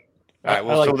fantastic. All right.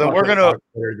 Well, like so then we're going to.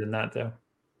 Better than that, though.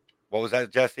 What was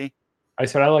that, Jesse? I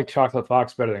said I like Chocolate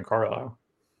Fox better than Carlisle.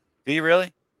 Do you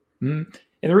really? Mm-hmm.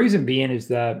 And the reason being is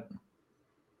that,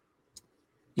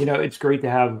 it's great to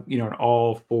have, an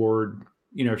all Ford,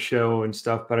 show and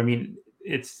stuff. But I mean,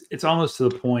 it's almost to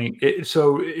the point.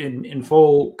 So in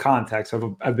full context,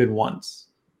 I've been once.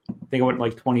 I think I went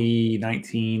like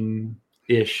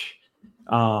 2019-ish.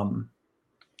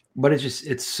 But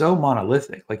it's so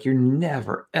monolithic. Like you're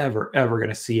never, ever, ever going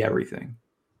to see everything.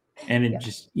 And it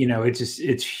just,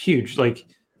 it's huge. Like,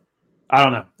 I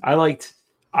don't know. I liked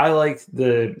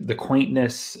the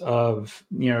quaintness of,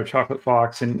 Chocolate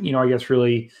Fox. And, I guess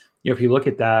really, if you look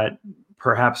at that,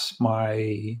 perhaps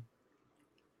my,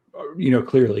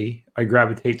 clearly I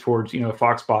gravitate towards,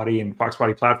 Fox Body and Fox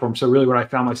Body platform. So really what I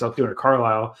found myself doing at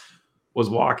Carlisle was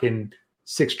walking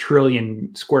 6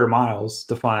 trillion square miles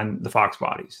to find the Fox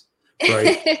Bodies.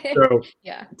 Right. So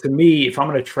to me, if I'm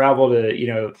going to travel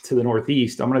to, to the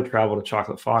Northeast, I'm going to travel to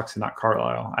Chocolate Fox and not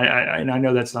Carlisle. I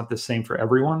know that's not the same for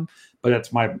everyone, but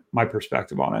that's my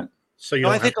perspective on it. So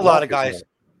I think a lot of guys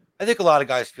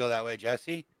feel that way,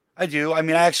 Jesse. I do. I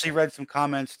mean, I actually read some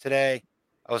comments today.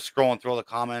 I was scrolling through all the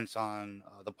comments on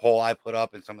the poll I put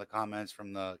up and some of the comments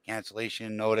from the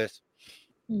cancellation notice.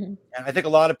 Mm-hmm. And I think a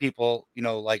lot of people,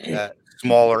 like that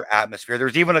smaller atmosphere. There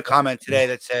was even a comment today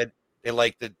that said they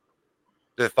like the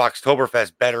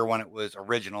Foxtoberfest better when it was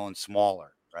original and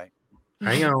smaller, right?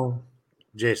 Hang on,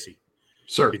 Jesse.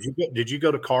 Sir, did you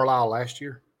go to Carlisle last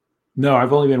year? No,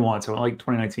 I've only been once. I went like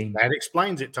 2019. That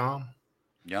explains it, Tom.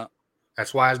 Yeah.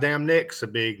 That's why his damn neck's so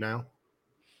big now.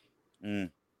 Mm.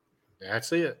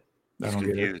 That's it. I don't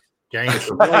get it. Gained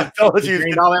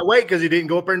all that weight because he didn't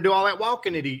go up there and do all that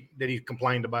walking that he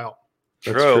complained about.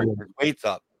 True. His weight's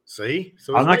up. See?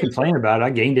 So I'm not complaining about it. I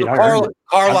gained it. Carlisle's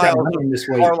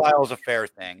a fair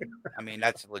thing. I mean,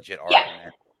 that's a legit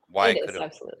argument. Why it could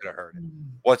have hurt it.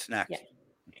 What's next? Yeah.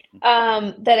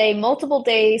 That a multiple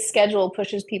day schedule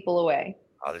pushes people away.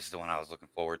 Oh, this is the one I was looking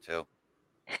forward to.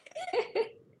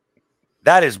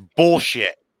 That is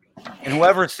bullshit. And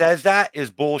whoever says that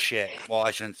is bullshit. Well, I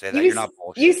shouldn't say that. You're not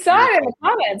bullshit. You saw it in the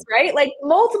comments, right? Like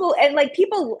multiple, and like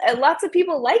lots of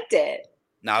people liked it.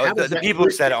 No, the people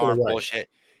who said it aren't bullshit.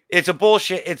 It's a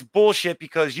bullshit. It's bullshit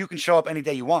because you can show up any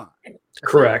day you want.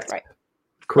 Correct. Right.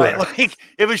 Correct. Right? Like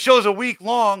if it shows a week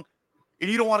long and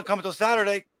you don't want to come until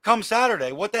Saturday, come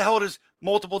Saturday. What the hell does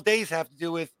multiple days have to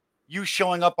do with you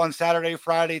showing up on Saturday,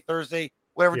 Friday, Thursday,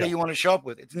 whatever day you want to show up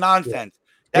with? It's nonsense.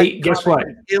 Hey, guess what?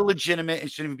 Illegitimate and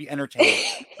shouldn't be entertained.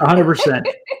 100%.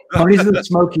 Tony's and the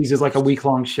Smokies is like a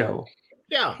week-long show.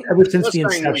 Yeah. Ever since the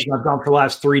inception, I've gone for the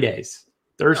last 3 days.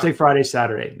 Thursday, Friday,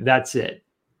 Saturday. That's it.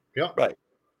 Yeah. Right.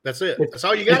 That's it. That's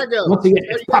all you got to go. Once again,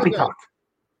 it's poppycock.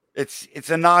 It's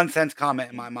a nonsense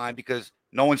comment in my mind because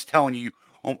no one's telling you,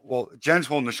 oh, well, Jen's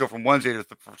holding the show from Wednesday to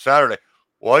Saturday.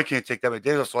 Well, I can't take that many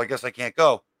days off, so I guess I can't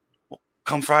go. Well,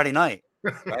 come Friday night,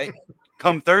 right?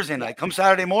 Come Thursday night. Come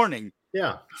Saturday morning.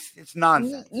 Yeah. It's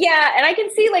nonsense. Yeah, and I can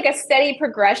see like a steady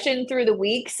progression through the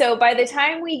week. So by the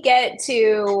time we get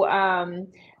to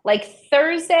like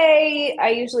Thursday, I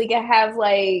usually have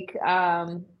like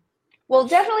well,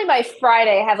 definitely by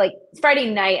Friday, I have like Friday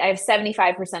night, I have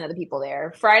 75% of the people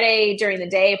there. Friday during the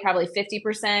day, probably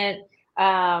 50%,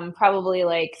 probably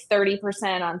like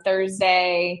 30% on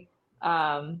Thursday.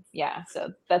 Yeah,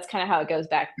 so that's kind of how it goes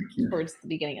back towards the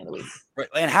beginning of the week. Right.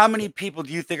 And how many people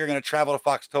do you think are going to travel to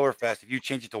Foxtoberfest if you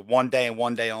change it to 1 day and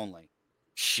 1 day only?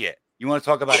 Shit. You want to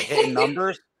talk about hitting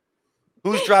numbers?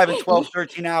 Who's driving 12,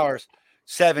 13 hours,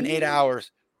 7, 8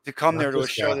 hours to come there to a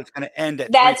show that's going to end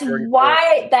at that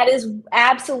is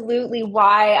absolutely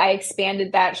why I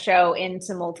expanded that show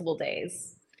into multiple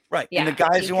days. Right. Yeah, and the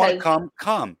guys who want to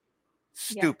come.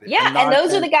 Stupid. Yeah, and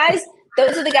those are the guys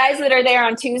that are there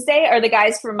on Tuesday, are the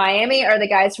guys from Miami, are the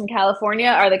guys from California,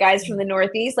 are the guys from the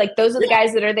Northeast. Like those are the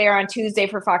guys that are there on Tuesday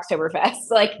for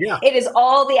Foxtoberfest. Like it is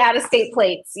all the out-of-state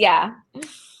plates. Yeah.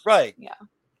 Right. Yeah.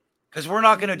 Because we're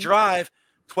not going to drive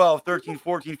 12, 13,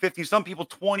 14, 15, some people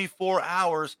 24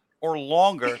 hours or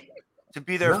longer to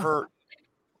be there for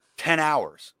 10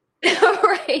 hours.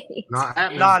 Right. Not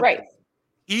happening. Right.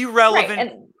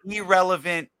 Irrelevant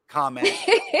irrelevant comment.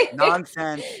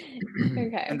 Nonsense.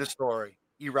 Okay. In the story.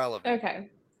 Irrelevant. Okay.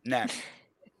 Next.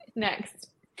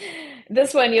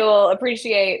 This one you'll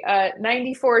appreciate.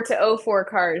 94 to 04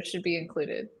 cars should be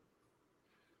included.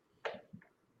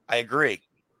 I agree.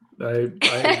 I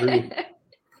agree.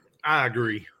 I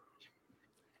agree.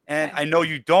 And I know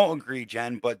you don't agree,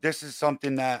 Jen, but this is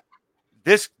something that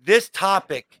this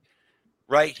topic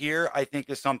right here, I think,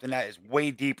 is something that is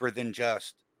way deeper than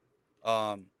just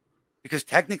because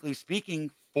technically speaking,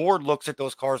 Ford looks at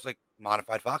those cars like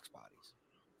modified Fox bodies.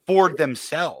 Ford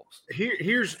themselves.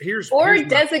 Here's Ford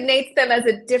designates them as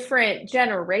a different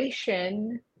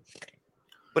generation.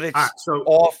 But it's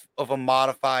off of a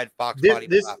modified Fox body.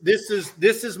 This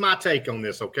is my take on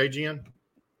this, okay, Jen?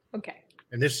 Okay.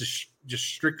 And this is just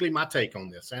strictly my take on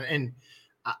this. And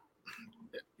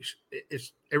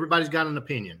it's everybody's got an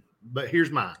opinion, but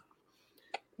here's mine.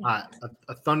 A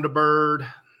Thunderbird,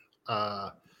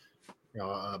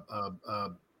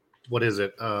 what is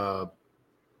it?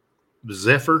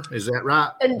 Zephyr, is that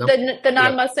right? The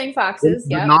non-Mustang Foxes,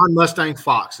 the non-Mustang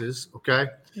Foxes, okay?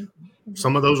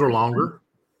 Some of those are longer.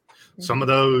 Some of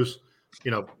those,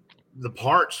 the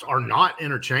parts are not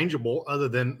interchangeable other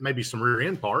than maybe some rear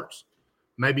end parts,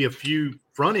 maybe a few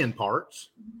front end parts.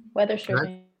 Weather stripping.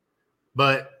 Okay?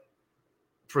 But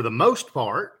for the most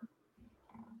part,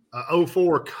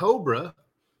 04 Cobra,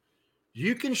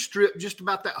 you can strip just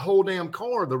about that whole damn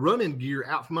car, the running gear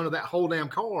out from under that whole damn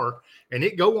car, and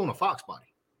it go on a Fox body.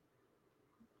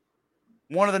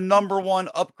 One of the number one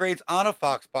upgrades on a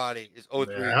Fox body is 03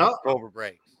 Cobra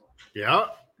brakes. Yeah.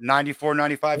 94,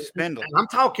 95 spindle. And I'm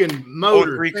talking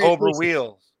motor. 03 Cobra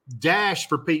wheels. Dash,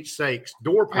 for Pete's sakes.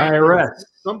 Door panels. IRS.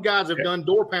 Some guys have done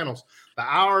door panels. The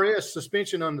IRS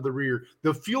suspension under the rear.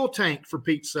 The fuel tank, for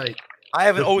Pete's sake. I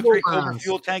have an 03 Cobra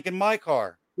fuel tank in my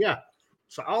car. Yeah.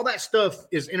 So all that stuff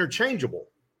is interchangeable.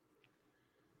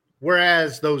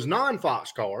 Whereas those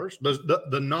non-Fox cars,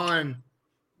 the non,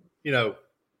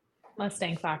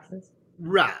 Mustang Foxes.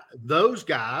 Right. Those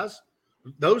guys,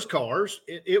 those cars,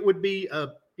 it would be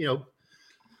a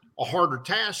harder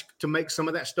task to make some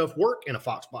of that stuff work in a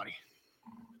Fox body.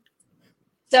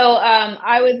 So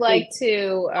I would like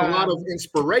to a lot of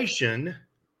inspiration.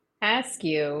 Ask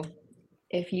you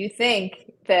if you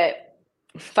think that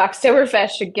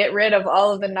Foxtoberfest should get rid of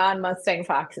all of the non-Mustang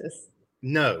Foxes.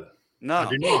 No, I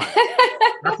do not.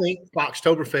 I think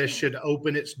Foxtoberfest should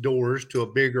open its doors to a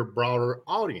bigger, broader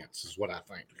audience, is what I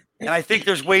think. And I think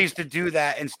there's ways to do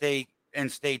that and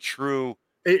stay true.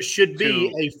 It should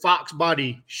be a Fox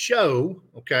body show,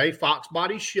 okay? Fox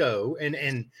body show,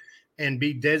 and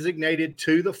be designated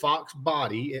to the Fox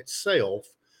body itself,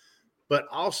 but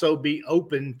also be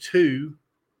open to,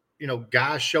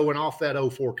 guys showing off that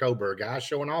 04 Cobra, guys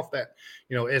showing off that,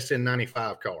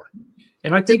 SN95 car.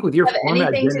 And I think with your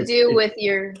format, anything to do with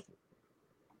your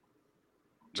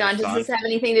John, does this have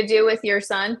anything to do with your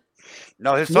son?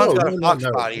 No, his son's got a Fox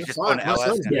body. He's just putting an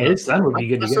LS in. Yeah, his son would be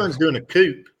good. My son's doing a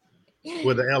coupe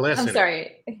with an LS I'm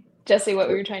sorry. Jesse, what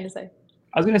were you trying to say?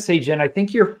 I was going to say, Jen, I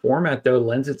think your format, though,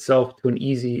 lends itself to an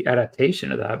easy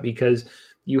adaptation of that because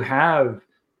you have,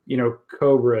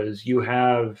 Cobras, you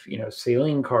have,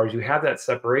 Saline cars, you have that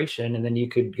separation, and then you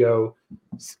could go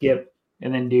skip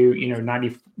and then do,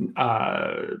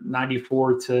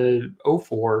 94 to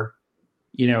 04,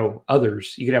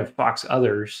 others. You could have Fox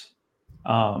others,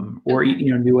 or,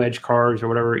 New Edge cars or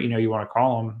whatever, you want to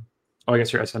call them. Oh, I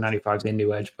guess your SN95 is a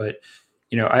New Edge, but,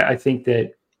 I think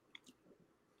that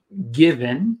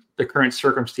given the current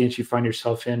circumstance you find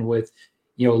yourself in with,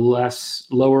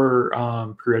 lower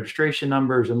pre-registration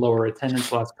numbers and lower attendance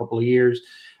the last couple of years,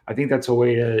 I think that's a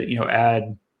way to,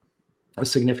 add a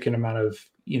significant amount of,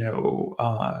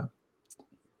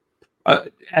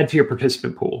 add to your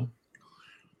participant pool.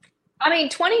 I mean,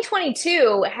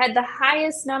 2022 had the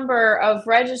highest number of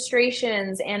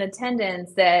registrations and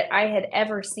attendance that I had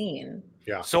ever seen.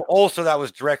 Yeah. So also that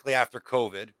was directly after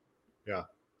COVID. Yeah.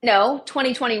 No,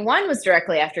 2021 was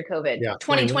directly after COVID. Yeah,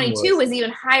 2022 was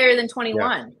even higher than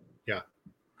 21. Yeah.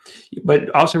 But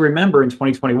also remember in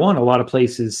 2021, a lot of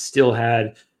places still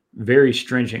had very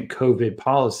stringent COVID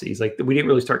policies. Like we didn't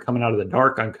really start coming out of the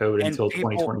dark on COVID until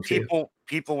 2022.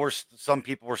 Some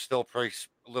people were still pretty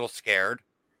a little scared.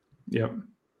 Yep.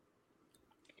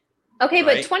 Okay,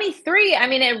 right? But 23, I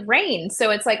mean, it rained. So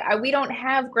it's like we don't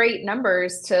have great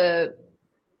numbers to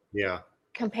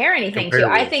compare anything to.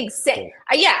 I think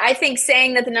I think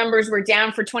saying that the numbers were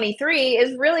down for 23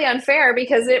 is really unfair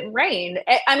because it rained.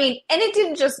 I mean, and it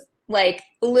didn't just like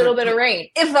a little bit of rain.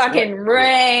 It fucking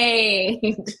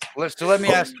rained. So let me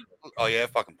ask. Oh yeah, it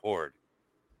fucking poured.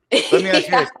 Let me ask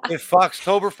you this. If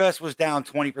Foxtoberfest was down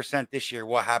 20% this year,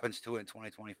 what happens to it in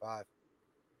 2025?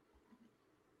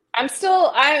 I'm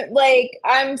still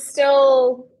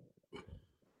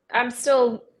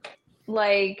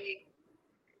like,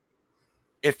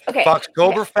 if okay,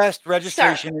 Foxtoberfest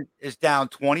registration is down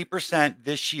 20%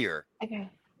 this year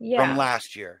from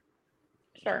last year,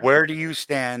 where do you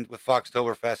stand with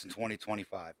Foxtoberfest in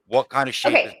 2025? What kind of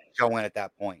shape is it going at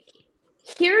that point?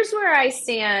 Here's where I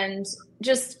stand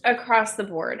just across the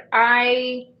board.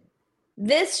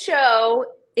 This show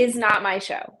is not my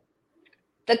show.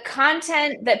 The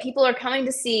content that people are coming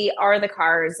to see are the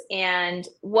cars, and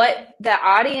what the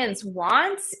audience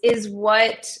wants is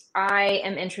what I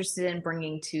am interested in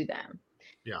bringing to them.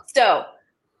 Yeah. So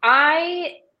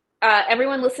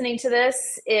everyone listening to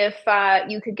this, if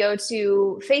you could go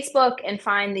to Facebook and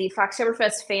find the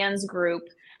Foxtoberfest fans group,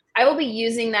 I will be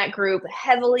using that group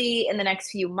heavily in the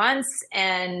next few months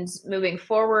and moving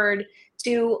forward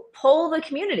to poll the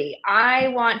community. I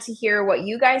want to hear what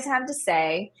you guys have to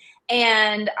say.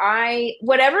 And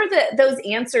whatever those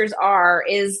answers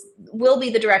will be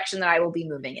the direction that I will be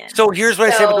moving in. So here's what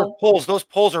I say with those polls. Those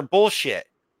polls are bullshit.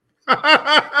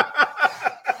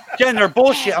 Jen, they're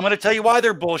bullshit. I'm going to tell you why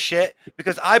they're bullshit.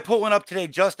 Because I put one up today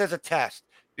just as a test.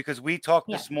 Because we talked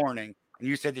this morning, and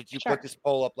you said that you put this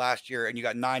poll up last year, and you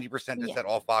got 90% that said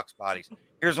all Fox bodies.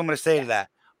 Here's what I'm going to say to that.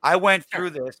 I went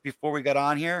through this before we got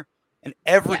on here, and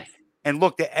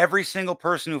looked at every single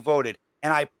person who voted.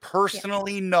 And I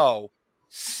personally know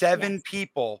 7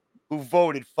 people who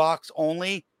voted Fox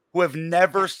only who have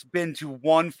never been to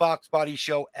one Fox body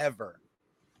show ever.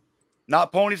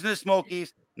 Not Ponies in the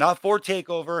Smokies, not Ford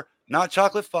Takeover, not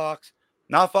Chocolate Fox,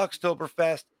 not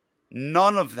Foxtoberfest.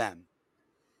 None of them.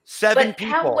 7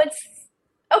 people.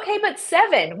 But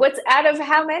 7. What's out of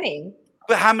how many?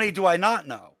 But how many do I not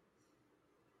know?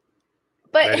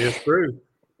 That is true.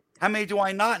 How many do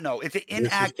I not know? It's an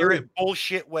inaccurate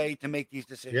bullshit way to make these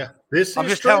decisions. Yeah, I'm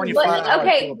just telling you.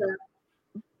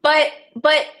 But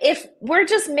if we're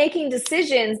just making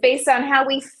decisions based on how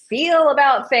we feel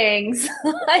about things,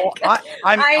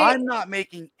 I'm not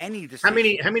making any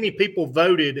decisions. How many people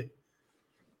voted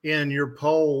in your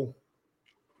poll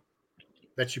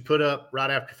that you put up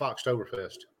right after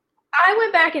Foxtoberfest? I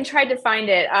went back and tried to find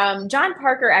it. John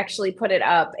Parker actually put it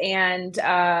up, and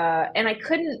I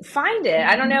couldn't find it.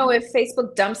 I don't know if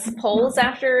Facebook dumps polls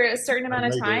after a certain amount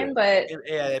of time, but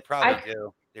they probably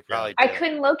do. They probably do. I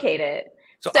couldn't locate it.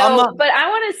 But I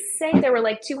want to say there were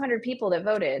like 200 people that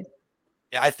voted.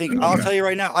 Yeah, I think I'll tell you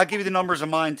right now. I'll give you the numbers of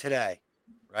mine today,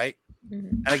 right?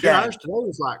 Mm-hmm. And again, yours today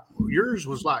was yours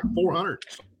was like 400.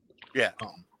 Yeah,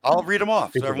 I'll read them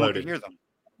off so everyone can hear them.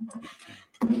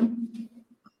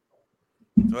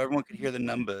 So everyone can hear the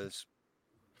numbers.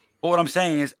 But what I'm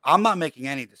saying is I'm not making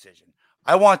any decision.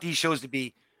 I want these shows to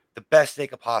be the best they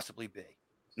could possibly be.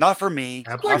 Not for me,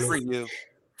 not for you,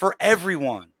 for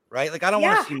everyone, right? Like I don't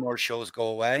want to see more shows go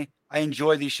away. I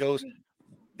enjoy these shows.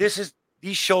 These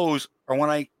shows are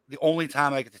the only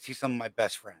time I get to see some of my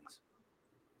best friends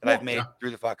that I've made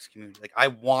through the Fox community. Like I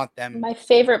want them. My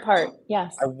favorite part.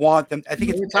 Yes. I want them. I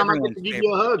think it's time I get to give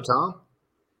you a hug, Tom.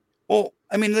 Well,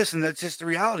 I mean, listen, that's just the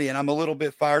reality, and I'm a little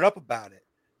bit fired up about it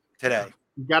today.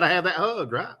 You got to have that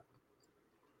hug, right?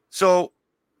 So,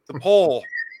 the poll,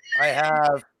 I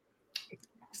have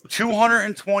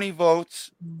 220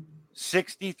 votes,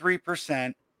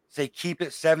 63% say keep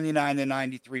it 79 to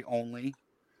 93 only.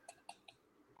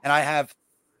 And I have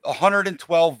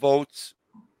 112 votes,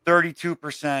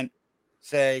 32%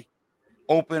 say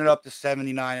open it up to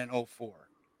 79 and 04.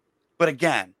 But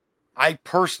again, I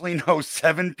personally know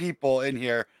 7 people in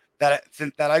here that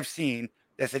I've seen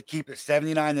that said keep it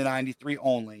 79 to 93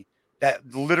 only,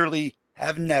 that literally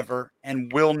have never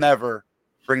and will never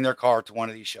bring their car to one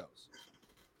of these shows.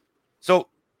 So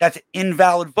that's an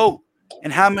invalid vote.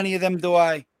 And how many of them do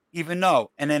I even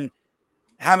know? And then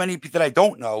how many that I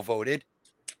don't know voted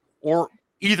or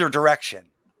either direction?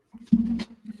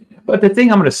 But the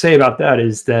thing I'm going to say about that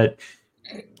is that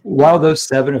while those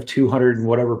 7 of 200 and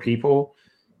whatever people,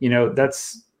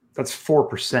 that's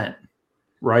 4%,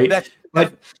 right?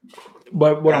 But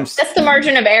what that's the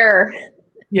margin of error.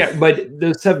 Yeah, but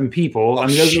those 7 people, I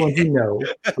mean, those are the ones you know,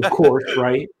 of course,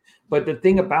 right? But the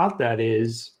thing about that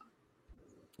is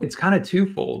it's kind of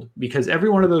twofold, because every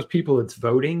one of those people that's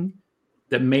voting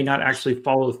that may not actually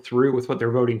follow through with what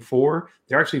they're voting for,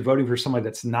 they're actually voting for somebody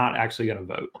that's not actually going to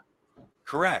vote.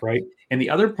 Correct. Right. And the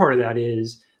other part of that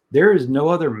is there is no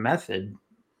other method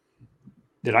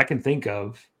that I can think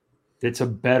of that's a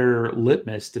better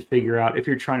litmus to figure out if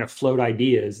you're trying to float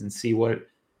ideas and see what,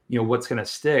 what's going to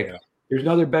stick. Yeah. There's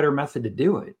no other better method to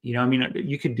do it. I mean,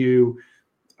 you could do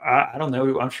I don't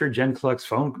know. I'm sure Jenn collects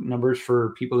phone numbers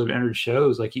for people that have entered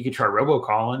shows. Like you could try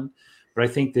robocalling, but I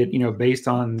think that, based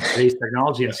on today's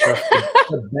technology and stuff,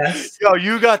 the best. Yo,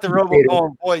 you got the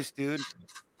robocalling voice, dude.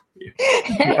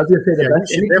 I was going to say the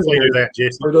best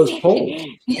indicator for those polls.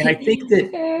 And I think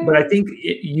that, but I think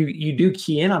you do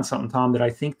key in on something, Tom, that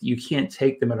I think you can't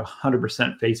take them at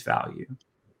 100% face value.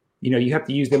 You have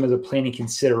to use them as a planning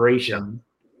consideration.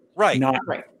 Right. Not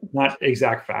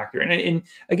exact factor. And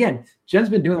again, Jenn's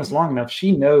been doing this long enough.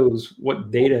 She knows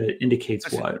what data indicates.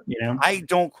 Listen, what, I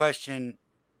don't question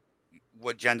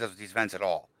what Jenn does with these events at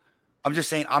all. I'm just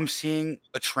saying I'm seeing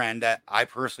a trend that I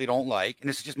personally don't like. And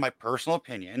this is just my personal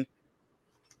opinion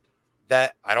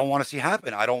that I don't want to see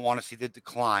happen. I don't want to see the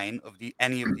decline of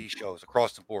any of these shows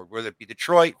across the board, whether it be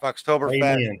Detroit,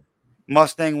 Foxtoberfest,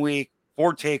 Mustang Week,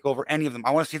 Ford Takeover, any of them. I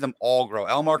want to see them all grow.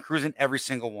 Elmar Cruising, every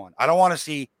single one. I don't want to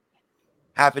see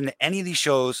happen to any of these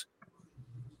shows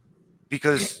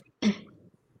because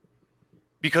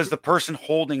the person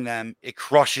holding them, it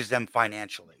crushes them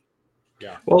financially.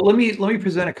 Yeah. Well, let me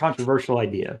present a controversial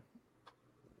idea,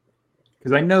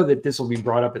 because I know that this will be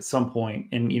brought up at some point,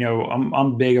 and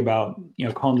I'm big about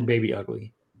calling the baby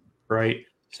ugly, right?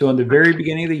 So in the very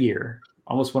beginning of the year,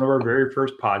 almost one of our very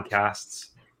first podcasts,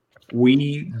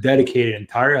 we dedicated an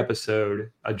entire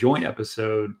episode, a joint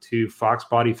episode, to Fox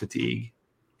body fatigue,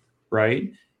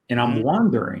 right? And I'm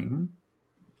wondering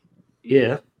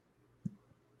if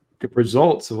the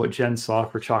results of what Jenn saw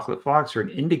for Chocolate Fox are an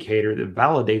indicator that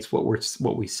validates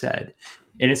what we said.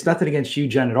 And it's nothing against you,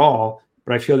 Jenn, at all,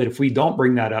 but I feel that if we don't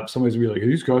bring that up, somebody's gonna be like,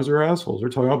 these guys are assholes. They're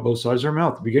talking about both sides of their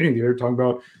mouth. At the beginning, they were talking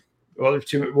about, well, there's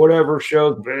too much, whatever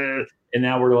shows, bleh. And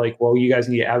now we're like, well, you guys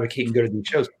need to advocate and go to these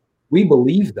shows. We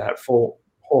believe that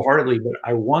wholeheartedly, but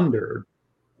I wonder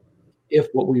if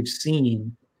what we've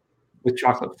seen with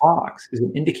Chocolate Fox is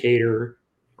an indicator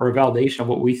or a validation of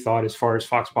what we thought as far as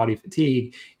Fox body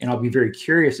fatigue. And I'll be very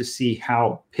curious to see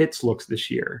how Pitts looks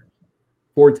this year.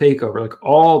 Ford Takeover, like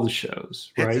all the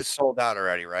shows, Pitts right? is sold out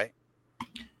already, right?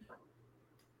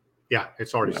 Yeah,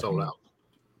 it's already sold out.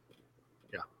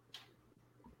 Yeah.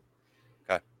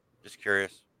 Okay. Just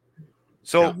curious.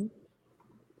 So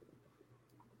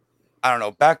I don't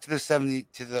know, back to the 70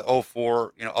 to the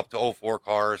 04, up to 04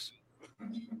 cars.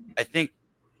 I think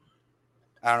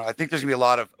there's gonna be a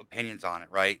lot of opinions on it,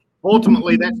 right?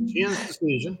 Ultimately, that's Jenn's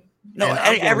decision. No,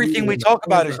 everything we talk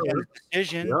about is Jenn's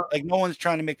decision. Yeah. Like no one's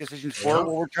trying to make decisions for it.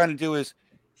 What we're trying to do is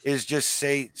just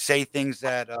say things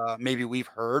that maybe we've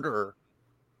heard or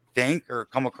think or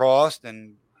come across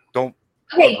and don't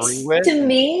agree with. To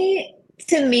me,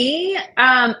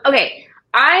 okay.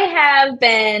 I have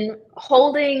been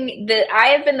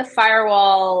the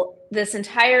firewall this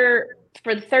entire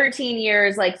for 13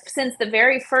 years, like since the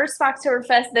very first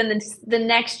Foxtoberfest. Then the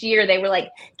next year they were like,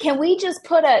 can we just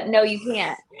put no, you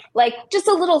can't, like just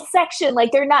a little section,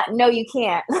 like they're not, no, you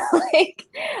can't, like,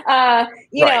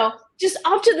 you know, just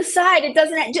off to the side. It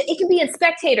doesn't, it can be in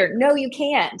spectator. No, you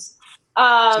can't.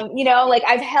 Like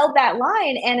I've held that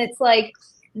line, and it's like,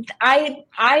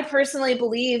 I personally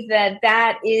believe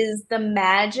that is the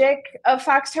magic of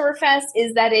Foxtoberfest,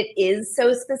 is that it is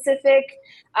so specific,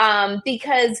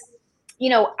 because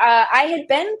I had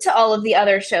been to all of the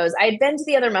other shows. I had been to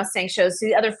the other Mustang shows, to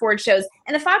the other Ford shows,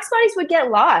 and the Fox bodies would get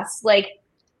lost. Like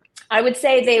I would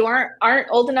say they aren't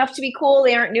old enough to be cool.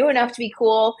 They aren't new enough to be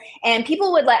cool. And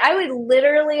people would I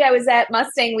was at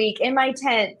Mustang Week in my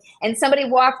tent, and somebody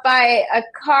walked by a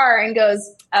car and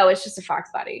goes, oh, it's just a Fox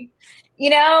body.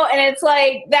 And it's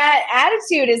like that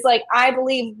attitude is like, I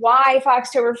believe why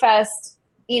Foxtoberfest,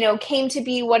 came to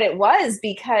be what it was,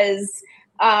 because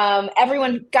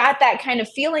everyone got that kind of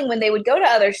feeling when they would go to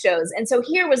other shows. And so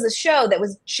here was a show that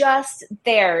was just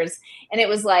theirs. And it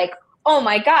was like, oh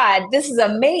my God, this is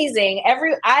amazing.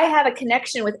 I have a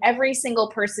connection with every single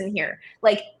person here.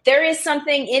 Like there is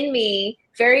something in me,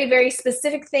 very, very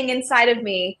specific thing inside of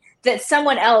me that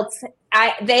someone else,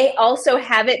 they also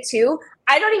have it too.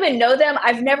 I don't even know them.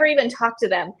 I've never even talked to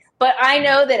them, but I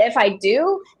know that if I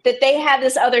do, that they have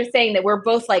this other thing that we're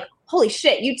both like, holy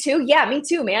shit, you too? Yeah, me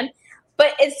too, man.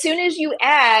 But as soon as you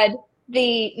add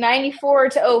the 94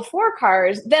 to 04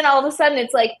 cars, then all of a sudden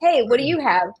it's like, hey, what do you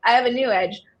have? I have a New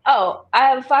Edge. Oh, I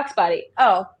have a Fox body.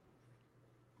 Oh,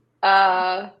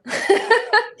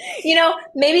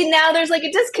 maybe now there's like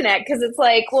a disconnect, because it's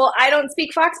like, well, I don't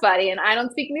speak Fox body and I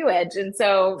don't speak New Edge, and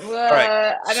so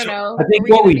I don't know. I think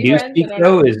what we do speak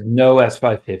though is no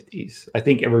S550s. I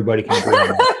think everybody can agree on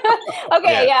that.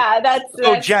 Okay, yeah,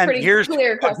 that's Jenn, pretty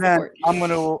clear across the board. I'm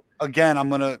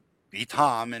gonna be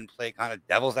Tom and play kind of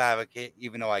devil's advocate,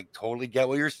 even though I totally get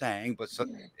what you're saying, but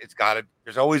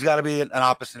there's always got to be an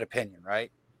opposite opinion,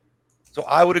 right? So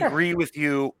I would agree with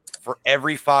you for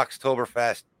every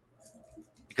Foxtoberfest,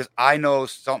 because I know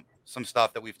some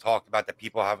stuff that we've talked about that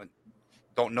people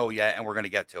don't know yet, and we're going to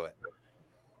get to it.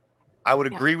 I would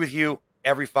agree with you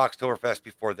every Foxtoberfest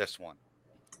before this one.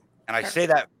 And I say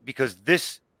that because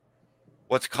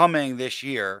what's coming this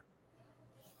year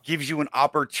gives you an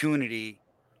opportunity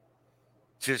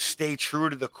to stay true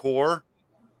to the core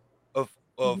of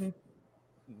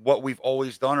what we've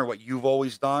always done, or what you've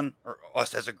always done, or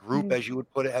us as a group, as you would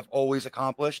put it, have always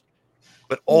accomplished,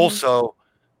 but also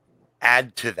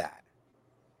add to that.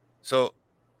 So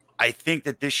I think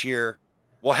that this year,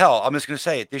 well, hell, I'm just going to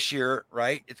say it this year,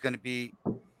 right? It's going to be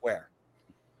where?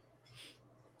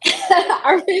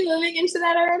 Are we moving into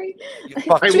that already?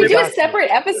 Should we do a separate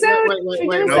episode? Should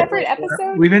we do a separate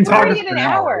episode? We've been talking for an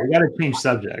hour. We got to change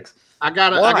subjects.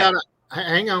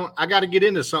 Hang on. I gotta get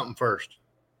into something first.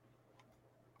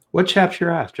 What chaps your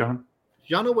ass, John?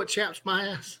 Y'all know what chaps my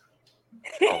ass?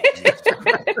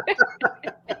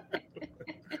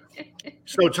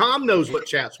 So Tom knows what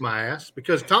chaps my ass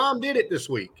because Tom did it this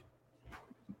week.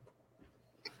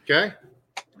 Okay.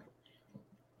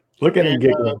 Look at him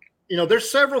giggling. There's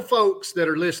several folks that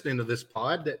are listening to this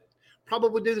pod that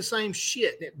probably do the same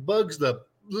shit. And it bugs the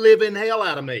living hell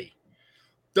out of me.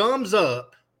 Thumbs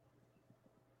up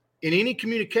in any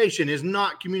communication is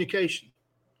not communication.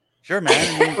 Sure,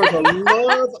 man. For the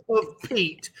love of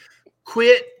Pete,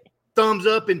 quit thumbs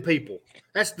up in people.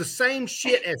 That's the same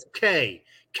shit as K.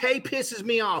 K pisses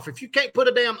me off. If you can't put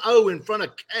a damn O in front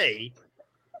of K,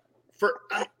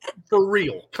 for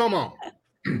real, come on.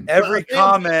 Every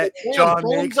comment John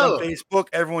makes on Facebook,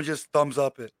 everyone just thumbs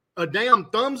up it. A damn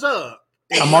thumbs up.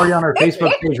 I'm already on our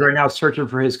Facebook page right now searching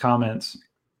for his comments.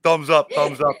 Thumbs up,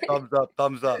 thumbs up, thumbs up,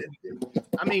 thumbs up.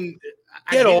 I mean,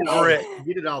 get over it. I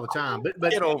get it all the time. But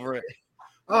get over it.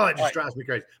 Oh, it just drives me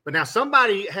crazy. But now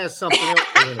somebody has something else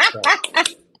they want to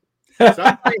say.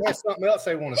 Somebody has something else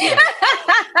they want to say.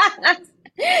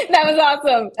 That was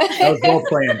awesome. That was well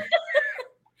planned.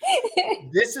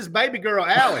 This is baby girl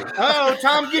Allie. Oh,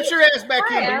 Tom, get your ass back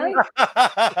in. Tom,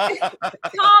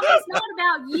 it's not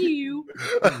about you.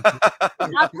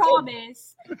 I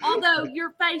promise. Although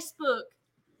your Facebook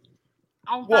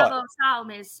on 50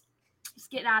 Asylum is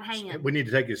getting out of hand. We need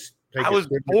to take his. I was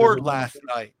bored last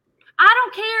night. I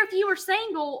don't care if you were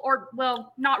single or,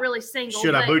 well, not really single.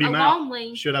 Should I boot him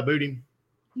lonely. out? Should I boot him?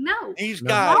 No. These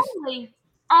guys. Lonely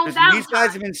these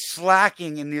guys have been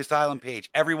slacking in the Asylum page.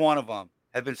 Every one of them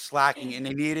have been slacking, and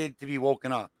they needed to be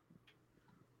woken up.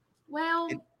 Well,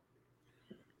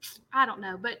 I don't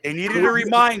know, but they needed a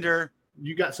reminder.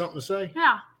 You got something to say?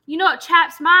 Yeah. You know what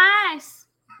chaps my ass?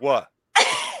 What?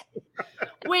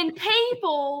 When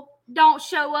people don't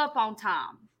show up on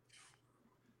time.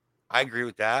 I agree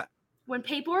with that. When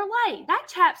people are late, that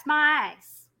chaps my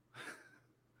ass.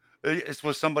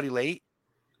 Was somebody late?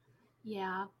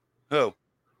 Yeah. Who?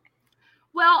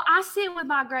 Well, I sit with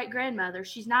my great grandmother.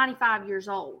 She's 95 years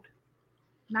old.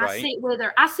 And right.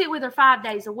 I sit with her 5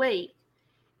 days a week.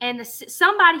 And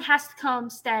somebody has to come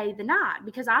stay the night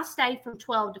because I stay from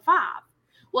 12 to 5.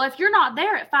 Well, if you're not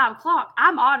there at 5 o'clock,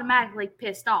 I'm automatically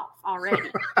pissed off already.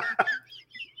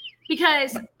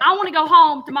 Because I want to go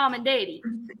home to mom and daddy.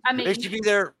 I mean, they should be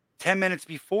there 10 minutes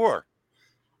before.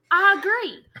 I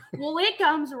agree. Well, it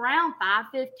comes around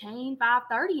 5:15,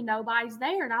 5:30, and nobody's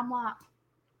there. And I'm like,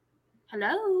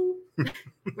 hello,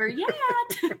 where you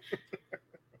at?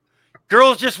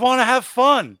 Girls just want to have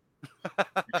fun.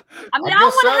 I mean, I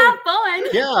want to have fun.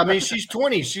 Yeah, I mean, she's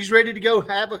 20. She's ready to go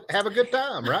have a good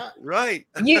time, right? Right.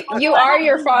 You are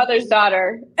your father's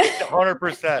daughter.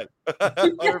 100%.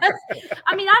 100%.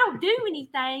 I mean, I don't do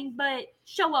anything but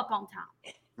show up on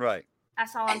time. Right.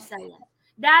 That's all I'm saying.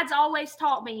 Dad's always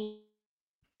taught me,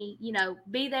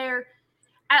 be there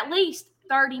at least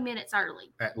 30 minutes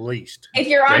early. At least. If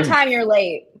you're on time, you're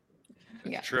late.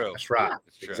 Yeah. True. That's right.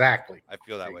 Yeah. Exactly. I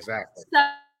feel that way. Exactly.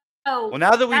 So, well,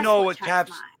 now that we know what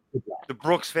chaps the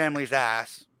Brooks family's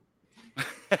ass.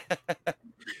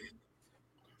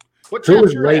 Who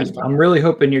was late? I'm really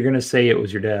hoping you're going to say it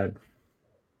was your dad.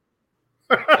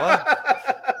 What?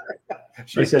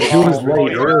 She said, who was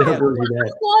late? I really hope it was your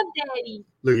dad. I love Daddy.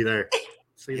 Looky there.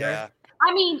 See yeah. that?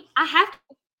 I mean, I have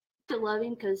to love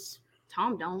him because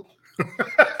Tom don't.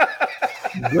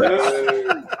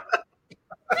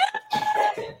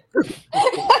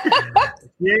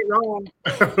 You ain't wrong.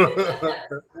 I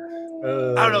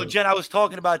don't know, Jen. I was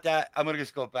talking about that. I'm gonna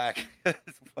just go back.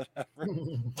 Whatever.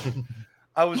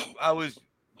 I was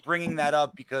bringing that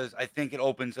up because I think it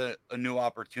opens a new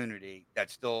opportunity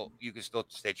that you can still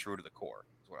stay true to the core.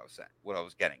 Is what I was saying. What I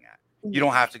was getting at. You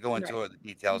don't have to go into the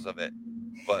details of it,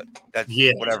 but that's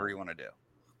whatever you want to do.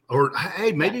 Or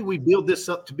hey, maybe we build this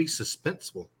up to be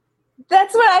suspenseful.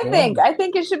 That's what I think. I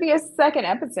think it should be a second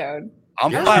episode.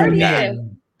 I'm fine with that.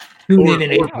 Tune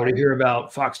in April to hear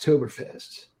about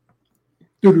Foxtoberfest.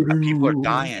 People are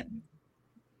dying.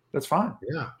 That's fine.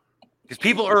 Yeah. Because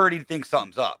people already think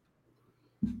something's up.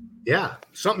 Yeah.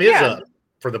 Something is up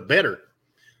for the better.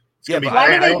 But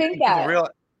why do they think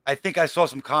that? I think I saw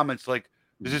some comments like,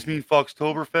 does this mean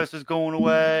Foxtoberfest is going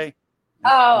away?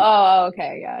 Oh,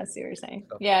 okay. Yeah, I see what you're saying.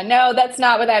 Yeah, no, that's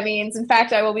not what that means. In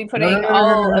fact, I will be putting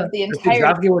all of the entire. That's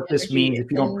exactly what this means.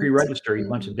 If you don't pre-register, you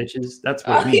bunch of bitches. That's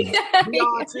what it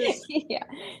means.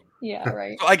 Yeah,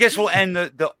 right. So I guess we'll end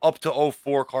the up to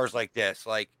 04 cars like this.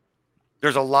 Like,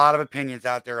 there's a lot of opinions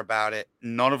out there about it.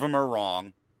 None of them are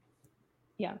wrong.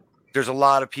 Yeah. There's a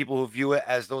lot of people who view it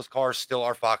as those cars still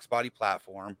are Fox body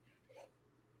platform.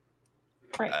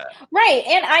 Right. Right.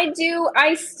 And I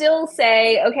still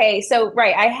say, okay, so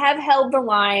I have held the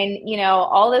line,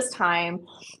 all this time,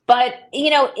 but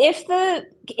if the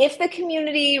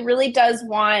community really does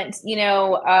want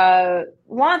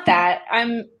that,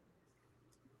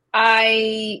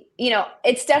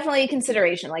 it's definitely a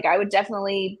consideration. Like I would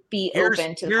definitely be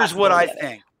open to the here's what I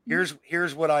think.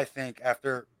 Here's what I think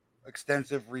after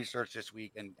extensive research this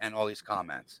week and all these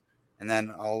comments. And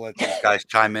then I'll let these guys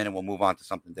chime in and we'll move on to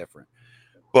something different.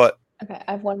 But okay,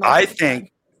 I have one more. I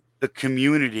think the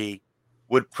community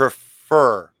would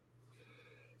prefer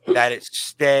that it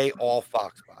stay all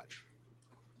Fox body.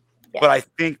 Yes. But I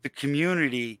think the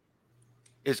community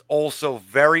is also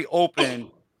very open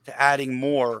to adding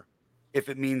more if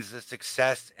it means the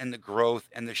success and the growth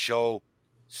and the show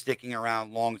sticking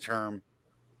around long term.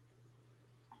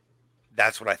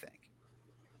 That's what I think.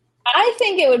 I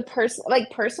think it would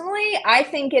personally, I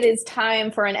think it is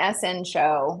time for an SN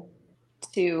show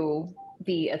to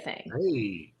be a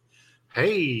thing.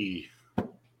 Hey.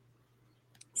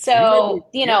 So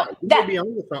right.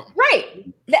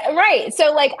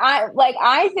 So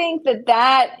I think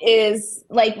that is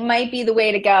might be the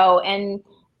way to go. And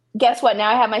guess what?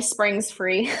 Now I have my springs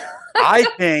free. I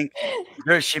think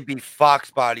there should be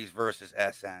Fox bodies versus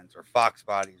SNs or Fox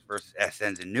bodies versus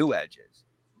SNs and new edges.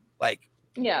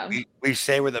 We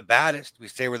say we're the baddest. We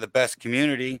say we're the best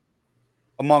community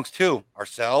amongst who?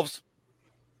 Ourselves.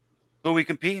 Who are we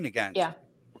competing against? Yeah.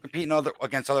 We're competing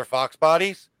against other Fox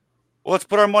bodies. Well, let's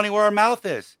put our money where our mouth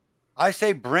is. I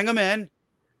say bring them in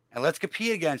and let's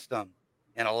compete against them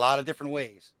in a lot of different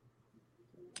ways.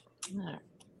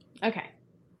 Okay.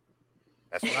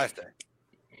 That's what I say.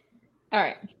 All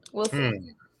right. We'll see.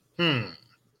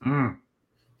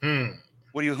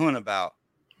 What are you hooning about?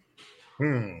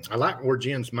 I like where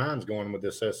Jen's mind's going with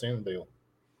this SN deal.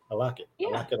 I like it. Yeah.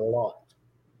 I like it a lot.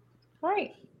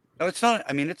 Right. No, it's not.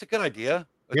 I mean, it's a good idea.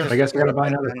 Yeah, I guess I got to buy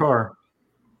another car.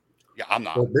 Yeah, I'm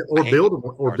not. Or build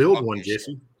one,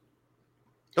 Jesse.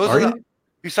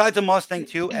 Besides the Mustang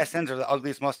 2, SNs are the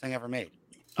ugliest Mustang ever made.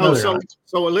 Oh, so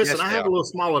listen, I have a little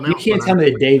small announcement. You can't tell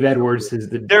me that Dave Edwards is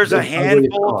There's a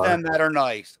handful of them that are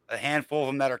nice, a handful of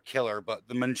them that are killer, but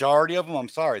the majority of them, I'm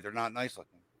sorry, they're not nice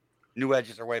looking. New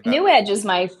edges are way better. New edge is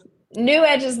my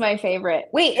favorite.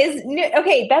 Wait,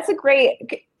 that's a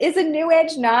great. Is a new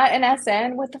edge not an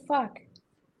SN? What the fuck?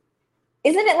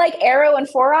 Isn't it like Arrow and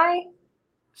 4i?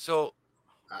 So,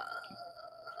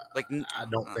 I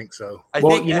don't think so.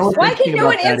 Why can no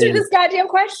one answer this goddamn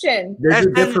question? There's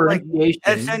a differentiation.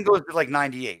 SN goes to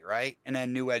 98, right? And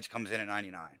then new edge comes in at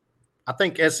 99. I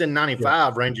think SN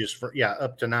 95 ranges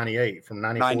up to 98 from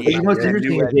 94 to 98. You know what's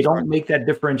interesting is they don't make that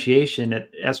differentiation at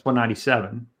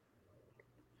S197,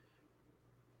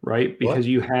 right? Because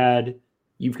you've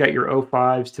got your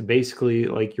 05s to basically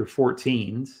your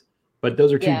 14s, but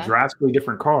those are two drastically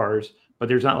different cars. But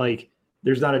there's not a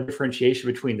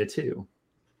differentiation between the two.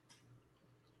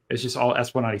 It's just all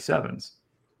S197s,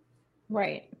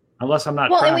 right? Unless I'm not.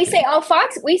 Well, and we say all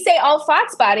Fox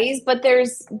bodies, but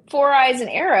there's 4Is and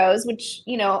Arrows, which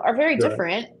are very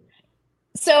different.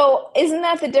 So, isn't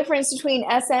that the difference between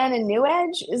SN and New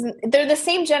Edge? They're the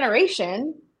same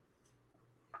generation?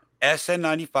 SN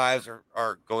 95s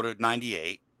are go to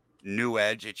 98. New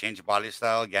Edge, they change the body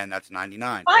style again. That's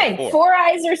 99. Fine.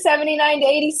 4Is are 79 to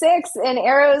 86, and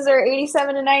Arrows are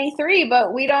 87 to 93.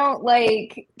 But we don't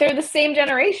they're the same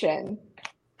generation.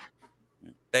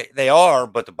 They are,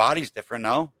 but the body's different,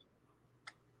 no?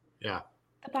 Yeah.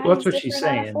 That's what she's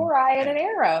saying. A 4i and an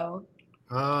Arrow.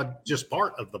 Just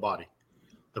part of the body,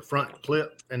 the front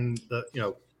clip, and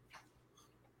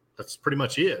that's pretty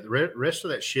much it. The rest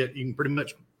of that shit you can pretty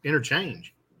much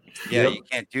interchange. Yeah, you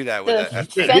can't do that with the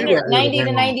fender. 90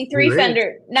 to 93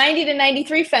 fender. 90 to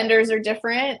 93 fenders are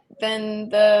different than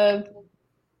the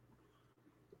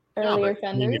earlier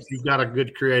I mean, if offenders. you've got a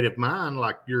good creative mind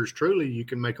like yours truly, you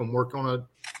can make them work on a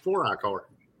 4-eye car.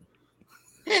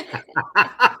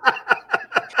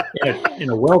 In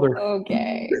a welder.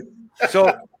 Okay.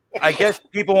 So I guess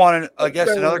people want to. I guess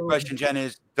another question, Jen,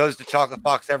 is: does the chocolate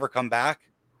fox ever come back?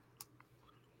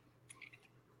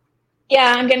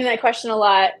 Yeah, I'm getting that question a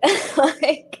lot.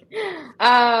 I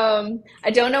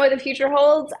don't know what the future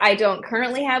holds. I don't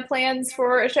currently have plans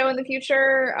for a show in the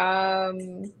future.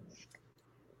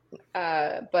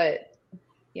 But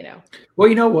you know. Well,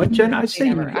 you know what, Jen? I'd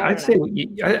say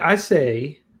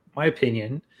my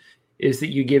opinion is that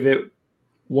you give it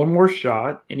one more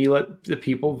shot and you let the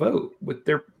people vote with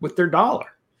their dollar.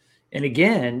 And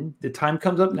again, the time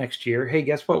comes up next year. Hey,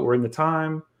 guess what? We're in the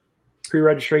time.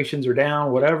 Pre-registrations are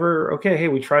down, whatever. Okay, hey,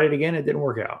 we tried it again. It didn't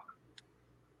work out.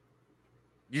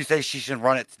 You say she should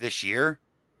run it this year?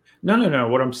 No.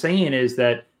 What I'm saying is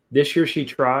that this year she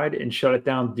tried and shut it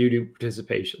down due to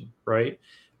participation, right?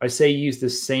 I say use the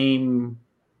same,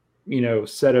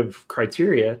 set of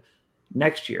criteria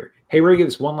next year. Hey, we're going to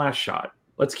give this one last shot.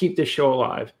 Let's keep this show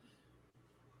alive.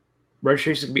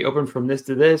 Registrations can be open from this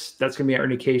to this. That's going to be our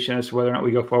indication as to whether or not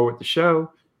we go forward with the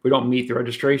show. If we don't meet the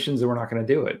registrations, then we're not going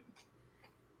to do it.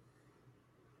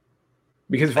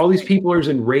 Because if all these people are as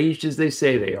enraged as they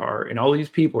say they are, and all these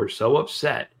people are so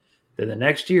upset, then the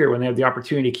next year when they have the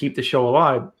opportunity to keep the show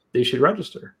alive, they should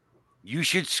register. You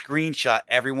should screenshot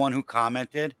everyone who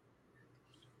commented.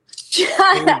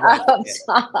 Shut up,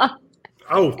 Tom.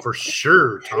 Oh, for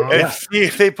sure, Tom. And see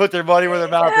if they put their money where their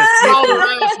mouth is. All their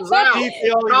asses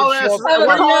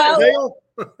out.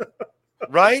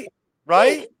 Right?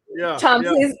 Yeah. Tom,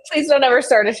 please don't ever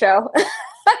start a show.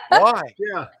 Why?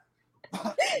 Yeah.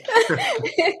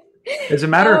 As a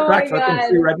matter of fact, I can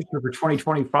pre-register for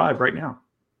 2025 right now.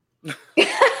 You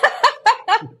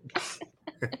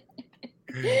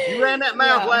ran that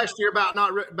mouth last year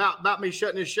about me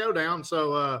shutting this show down.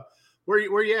 So where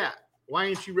you at? Why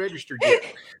ain't you registered yet?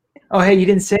 Oh, hey, you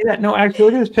didn't say that? No, actually,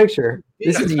 look at this picture.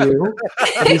 This is you.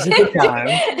 This is the time.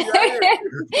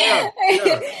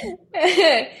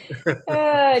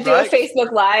 Do a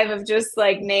Facebook Live of just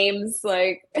like names,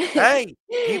 like. Hey,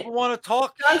 people want to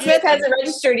talk. John Smith hasn't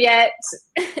registered yet.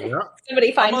 Yeah.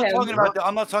 Somebody find him.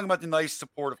 I'm not talking about the nice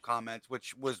supportive comments,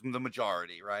 which was the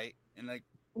majority, right? And like,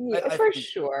 I for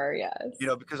sure, yes.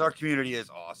 Because our community is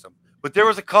awesome. But there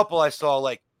was a couple I saw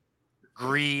like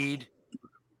greed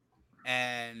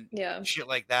and shit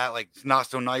like that, like not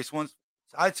so nice ones.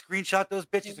 So I'd screenshot those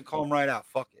bitches and call them right out.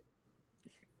 Fuck it.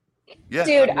 Yeah,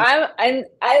 dude,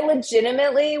 I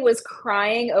legitimately was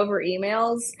crying over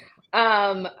emails.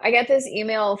 I got this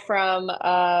email from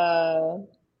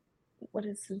what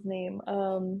is his name?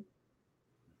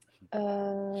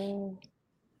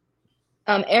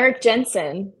 Eric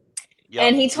Jensen. Yep.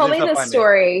 And he told me this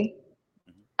story.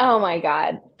 Oh my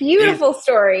God. Beautiful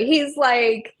story. He's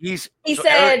like, he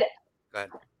said, go ahead.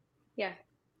 Yeah.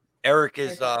 Eric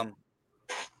is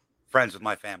friends with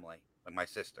my family, like my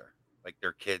sister. Like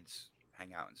their kids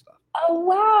hang out and stuff. Oh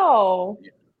wow.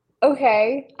 Yeah.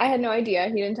 Okay. I had no idea.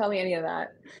 He didn't tell me any of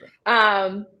that.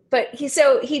 But he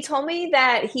told me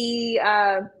that he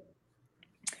and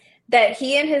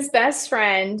his best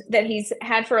friend that he's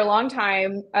had for a long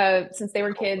time, since they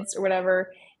were kids or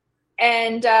whatever,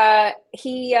 and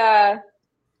he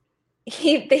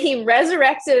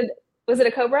resurrected. Was it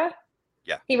a cobra?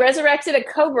 Yeah. He resurrected a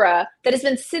cobra that has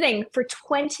been sitting for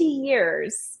 20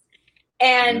 years,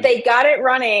 and they got it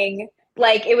running.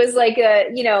 Like it was like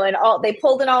they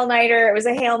pulled an all-nighter. It was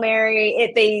a Hail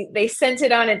Mary. They sent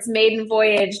it on its maiden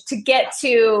voyage to get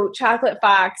to Chocolate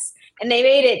Fox. And they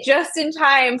made it just in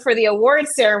time for the award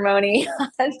ceremony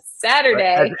on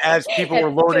Saturday. As people were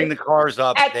loading the cars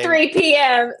up. At 3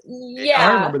 p.m. Yeah.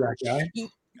 I remember that guy.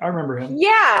 I remember him.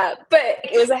 Yeah, but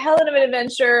it was a hell of an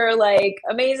adventure, like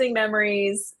amazing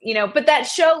memories, but that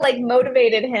show like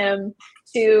motivated him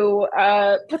to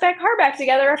put that car back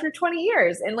together after 20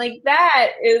 years. And like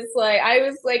that is like, I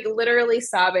was like literally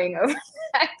sobbing over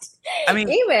that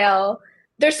email.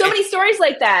 There's so many stories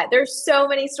like that. There's so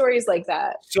many stories like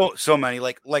that. So many.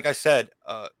 Like I said,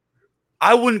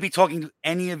 I wouldn't be talking to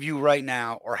any of you right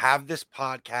now or have this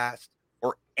podcast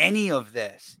or any of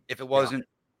this if it wasn't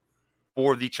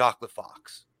for the Chocolate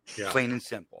Fox. Yeah. Plain and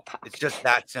simple. It's just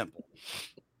that simple.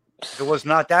 If it was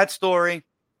not that story,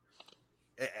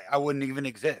 I wouldn't even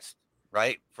exist,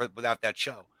 right? Without that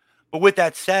show. But with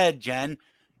that said, Jen,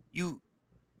 you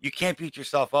can't beat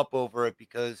yourself up over it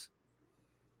because,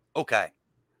 okay,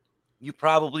 you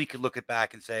probably could look it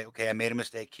back and say, okay, I made a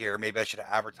mistake here. Maybe I should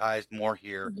have advertised more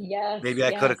here. Yes. Maybe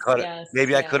I could have cut it.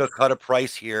 Maybe I could have cut a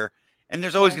price here And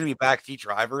there's always going to be backseat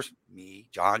drivers, me,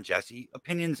 John, Jesse,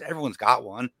 opinions. Everyone's got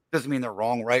one. Doesn't mean they're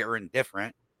wrong, right, or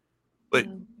indifferent. But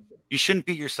you shouldn't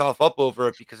beat yourself up over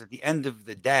it, because at the end of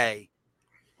the day,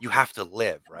 you have to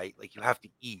live, right? Like, you have to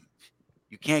eat.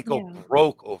 You can't go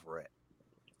broke over it.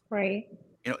 Right.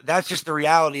 You know, that's just the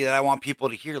reality that I want people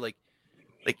to hear. Like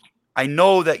I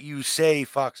know that you say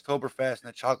Foxtoberfest and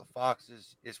the Chocolate Fox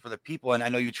is for the people, and I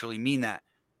know you truly mean that.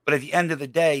 But at the end of the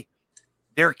day,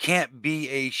 there can't be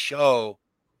a show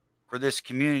for this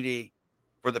community,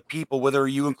 for the people, whether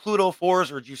you include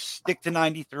 04s or you stick to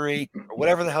 93 or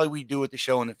whatever the hell we do with the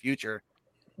show in the future,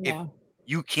 if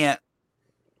you can't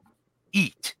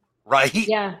eat, right?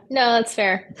 Yeah. No, that's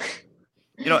fair.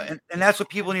 You know, and that's what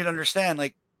people need to understand.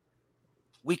 Like,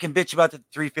 we can bitch about the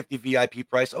 $350 VIP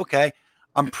price. Okay.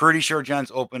 I'm pretty sure Jen's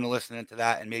open to listening to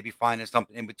that and maybe finding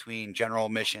something in between general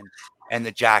admission and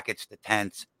the jackets, the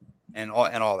tents, and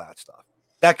all that stuff.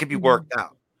 That could be worked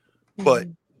out. But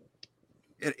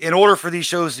in order for these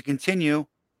shows to continue,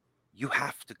 you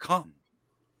have to come.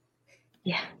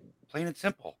 Yeah. Plain and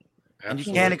simple.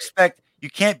 Absolutely. And you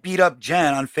can't beat up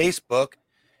Jenn on Facebook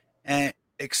and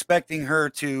expecting her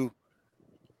to,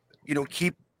 you know,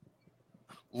 keep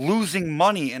losing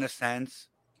money in a sense.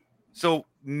 So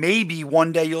maybe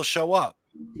one day you'll show up,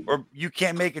 or you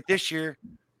can't make it this year.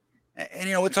 And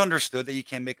you know, it's understood that you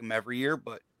can't make them every year,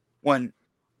 but when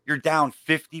you're down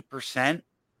 50%,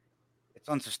 it's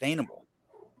unsustainable.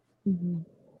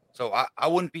 So I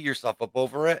wouldn't beat yourself up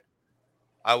over it.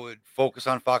 I would focus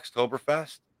on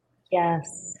Foxtoberfest.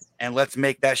 Yes. And let's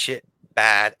make that shit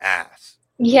badass.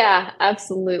 Yeah,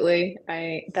 absolutely.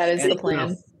 That is the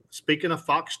plan. Speaking of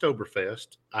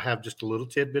Foxtoberfest, I have just a little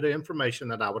tidbit of information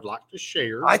that I would like to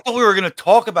share. I thought we were going to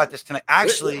talk about this tonight.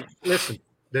 Actually, listen,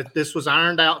 this was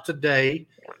ironed out today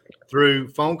through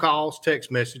phone calls,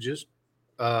 text messages.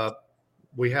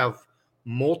 We have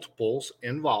multiples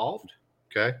involved.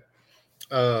 Okay.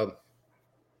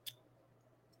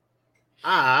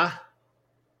 I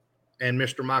and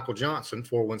Mr. Michael Johnson,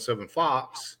 417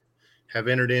 Fox, have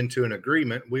entered into an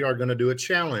agreement. We are going to do a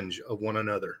challenge of one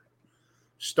another.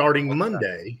 Starting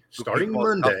Monday,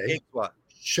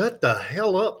 shut the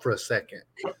hell up for a second.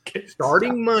 Okay,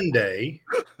 Starting Monday,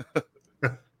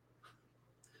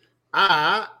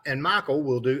 I and Michael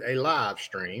will do a live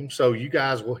stream. So you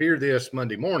guys will hear this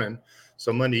Monday morning.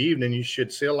 So Monday evening, you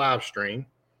should see a live stream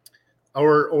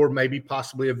or maybe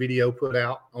possibly a video put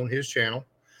out on his channel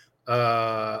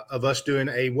of us doing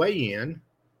a weigh-in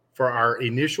for our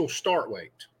initial start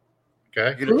weight.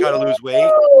 Okay. You're going to try to lose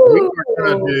weight? We are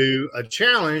going to do a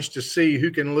challenge to see who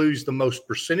can lose the most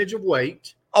percentage of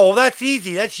weight. Oh, that's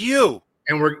easy. That's you.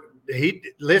 And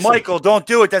listen, Michael, don't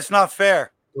do it. That's not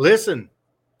fair. Listen,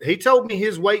 he told me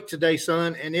his weight today,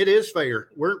 son, and it is fair.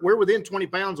 We're within 20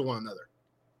 pounds of one another.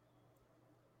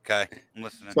 Okay, I'm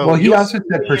listening. So well, he also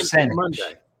said percentage.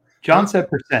 John said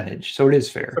percentage, so it is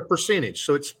fair. A percentage,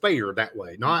 so it's fair that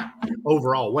way, not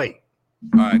overall weight.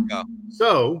 All right, go.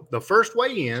 So the first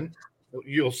weigh-in,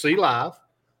 you'll see live.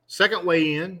 Second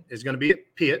weigh-in is going to be at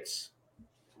Pitts.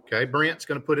 Okay, Brent's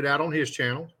going to put it out on his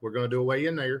channel. We're going to do a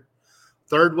weigh-in there.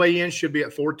 Third weigh-in should be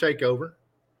at Ford Takeover.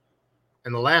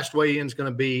 And the last weigh-in is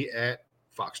going to be at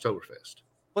Foxtoberfest.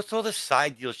 What's all this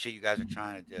side deal shit you guys are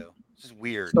trying to do? This is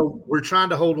weird. So we're trying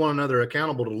to hold one another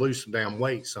accountable to lose some damn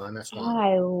weight, son. That's why.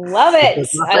 I love it.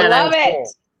 I love it.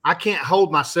 I can't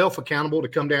hold myself accountable to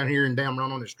come down here and damn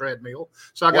run on this treadmill.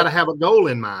 So I got to have a goal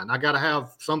in mind. I got to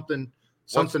have something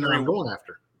that I'm going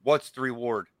after. What's the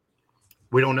reward?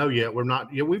 We don't know yet. We've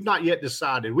not yet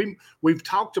decided. We've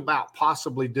talked about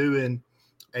possibly doing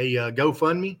a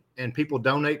GoFundMe and people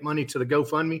donate money to the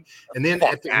GoFundMe. And then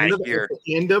at the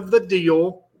end of the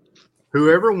deal,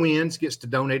 whoever wins gets to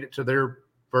donate it to their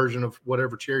version of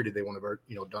whatever charity they want to,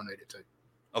 donate it to.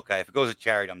 Okay. If it goes to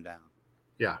charity, I'm down.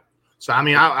 Yeah. So, I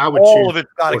mean, I would all of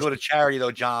it's got to go to charity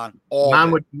though, John.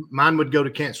 Mine would go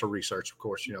to cancer research, of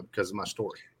course, because of my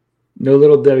story. No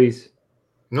little Debbie's.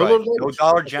 No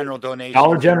Dollar General donation.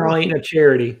 Dollar General ain't a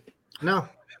charity. No.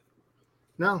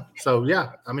 So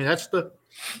yeah, I mean that's the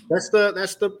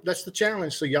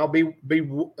challenge. So y'all be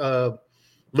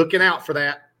looking out for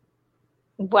that.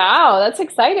 Wow, that's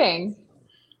exciting.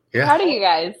 Yeah. How do you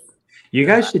guys? You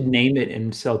guys should name it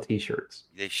and sell T-shirts.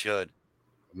 They should.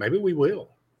 Maybe we will.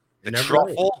 The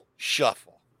Truffle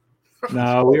Shuffle.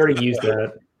 No, we already used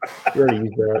that.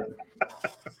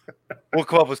 We'll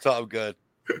come up with something good.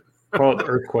 Call it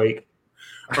Earthquake.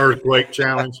 Earthquake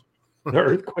challenge. The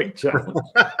Earthquake challenge.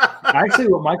 Actually,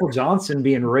 with Michael Johnson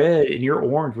being red and you're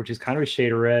orange, which is kind of a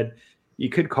shade of red, you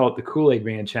could call it the Kool-Aid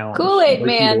Man challenge. Kool-Aid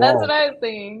Man, that's what I was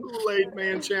thinking. Kool-Aid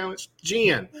Man challenge.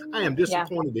 Jen, I am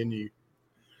disappointed in you.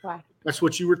 Why? That's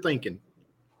what you were thinking.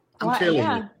 I'm Why? telling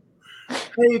you.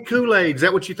 Hey, Kool-Aid. Is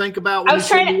that what you think about? I was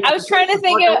trying to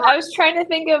think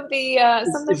of the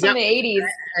something from the 80s.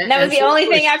 And that was the only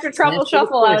thing after Truffle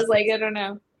Shuffle. I was like, I don't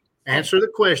know. Answer the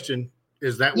question.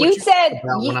 Is that what you said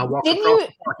about when I walk across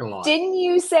the parking lot? Didn't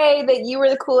you say that you were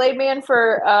the Kool-Aid man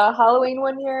for Halloween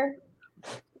one year?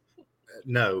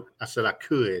 No, I said I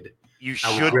could. You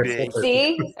should be.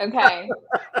 See? Okay.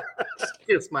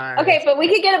 Kiss my okay, ass. but we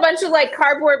could get a bunch of like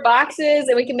cardboard boxes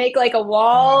and we can make like a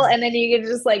wall and then you can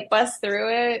just like bust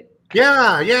through it.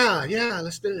 Yeah.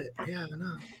 Let's do it. Yeah,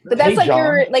 no. But that's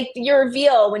your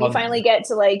reveal when you finally get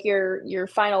to like your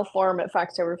final form at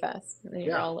Foxtoberfest. And then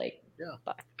you're all like,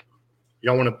 fuck.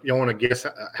 Y'all want to guess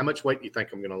how much weight do you think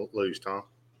I'm going to lose, Tom?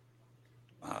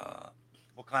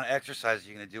 What kind of exercise are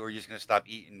you going to do? Or are you just going to stop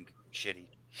eating shitty?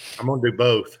 I'm going to do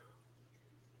both.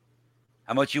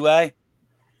 How much you weigh?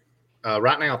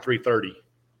 Right now, 330.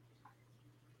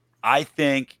 I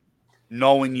think,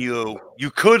 knowing you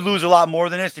could lose a lot more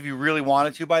than this if you really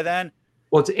wanted to by then.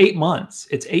 Well, it's 8 months.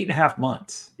 It's 8.5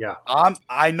 months. Yeah.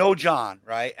 I know John,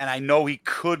 right? And I know he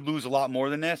could lose a lot more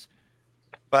than this,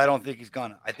 but I don't think he's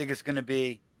gonna. I think it's gonna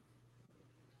be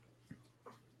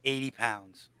 80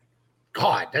 pounds.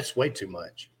 God, that's way too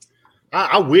much.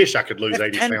 I wish I could lose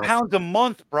 80 10 pounds a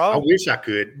month, bro. I wish I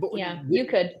could. But yeah, you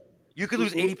could. You could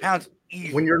lose 80 pounds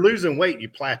easy. When you're losing weight, you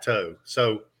plateau.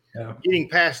 So getting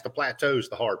past the plateau is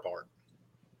the hard part.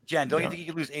 Jen, don't you think you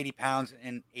could lose 80 pounds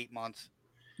in 8 months?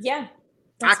 Yeah.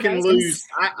 I can lose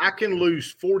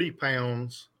 40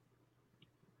 pounds.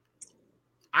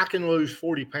 I can lose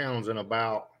 40 pounds in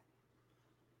about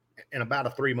a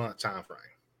 3-month time frame.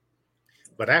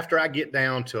 But after I get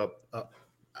down to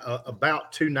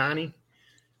about 290,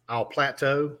 I'll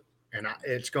plateau, and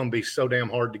it's going to be so damn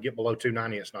hard to get below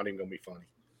 290. It's not even going to be funny.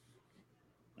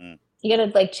 You got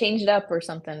to like change it up or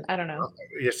something. I don't know.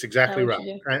 Yes, exactly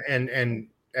right. And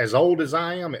as old as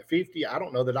I am at 50, I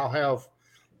don't know that I'll have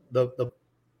the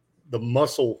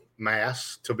muscle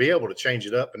mass to be able to change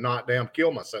it up and not damn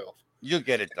kill myself. You'll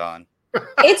get it done.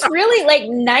 It's really like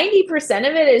 90%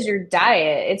 of it is your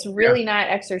diet. It's really not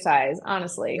exercise,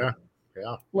 honestly. Yeah.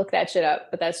 Look that shit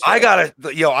up, but that's true. I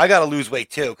gotta lose weight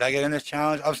too. Can I get in this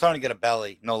challenge? I'm starting to get a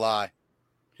belly, no lie.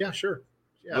 Yeah, sure.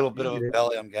 Yeah, a little bit of a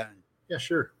belly I'm getting. Yeah,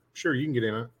 sure. Sure, you can get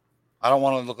in it. I don't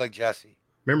want to look like Jesse.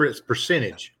 Remember, it's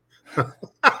percentage.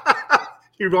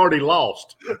 You've already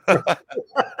lost.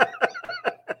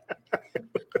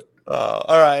 All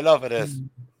right, enough of this.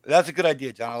 That's a good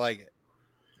idea, John. I like it.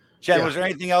 Jen, was there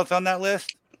anything else on that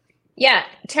list? Yeah,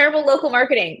 terrible local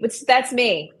marketing, which that's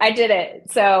me. I did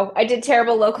it. So I did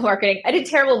terrible local marketing. I did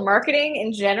terrible marketing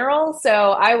in general.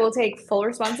 So I will take full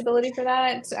responsibility for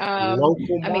that.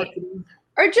 Local marketing?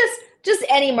 Or just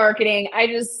any marketing.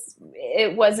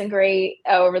 It wasn't great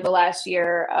over the last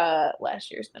year.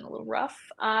 Last year's been a little rough.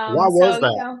 Why was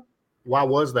that? Why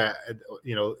was that?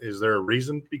 Is there a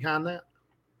reason behind that?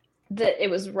 That it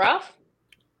was rough?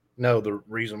 No, the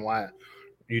reason why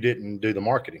you didn't do the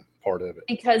marketing part of it.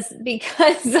 Because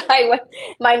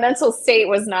my mental state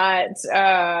was not,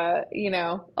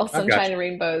 all sunshine and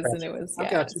rainbows, and it was, so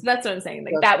that's what I'm saying.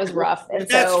 Like that was rough, and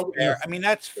that's fair. I mean,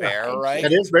 that's fair, right?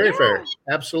 That is very fair.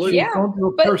 Absolutely. Yeah, going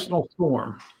through a personal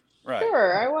storm. Right.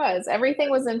 Sure, I was. Everything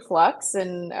was in flux,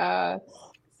 and it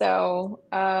was.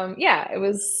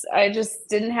 I just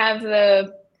didn't have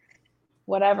the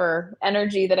whatever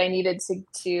energy that I needed to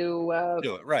do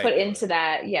it right. Put into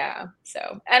that. Yeah.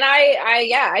 So, and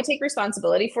I take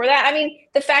responsibility for that. I mean,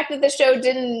 the fact that the show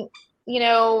didn't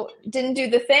do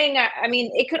the thing. I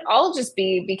mean, it could all just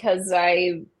be because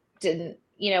I didn't,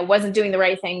 wasn't doing the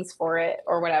right things for it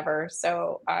or whatever.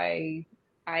 So I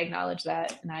acknowledge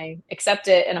that and I accept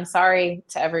it, and I'm sorry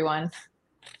to everyone.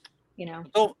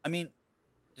 So, I mean,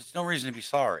 there's no reason to be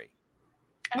sorry.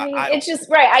 I mean, it's just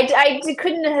right. I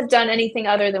couldn't have done anything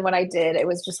other than what I did. It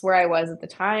was just where I was at the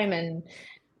time, and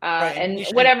and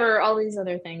whatever all these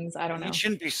other things. I don't know. You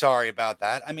shouldn't be sorry about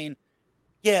that. I mean,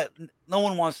 yeah, no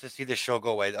one wants to see this show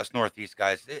go away. Us Northeast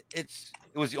guys, it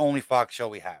was the only Fox show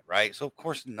we had, right? So of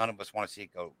course none of us want to see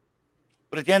it go.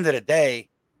 But at the end of the day,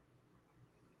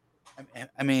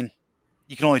 I mean,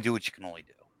 you can only do what you can only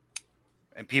do.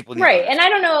 And people right. And I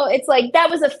don't know. It's like that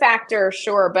was a factor,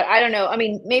 sure, but I don't know. I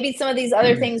mean, maybe some of these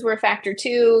other things were a factor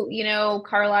too.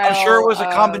 Carlisle. I'm sure it was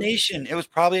a combination. It was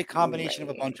probably a combination of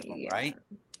a bunch of them, right?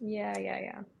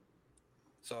 Yeah.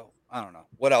 So I don't know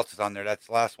what else is on there. That's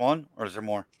the last one, or is there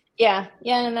more? Yeah,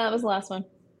 and that was the last one.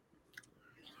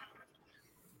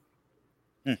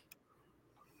 Yeah.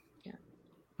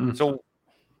 So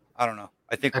I don't know.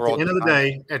 I think at the end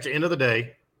of the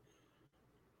day,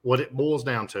 what it boils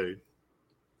down to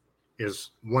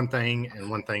is one thing and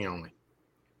one thing only.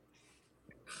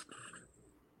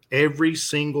 Every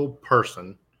single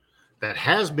person that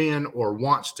has been or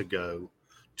wants to go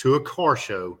to a car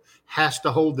show has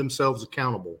to hold themselves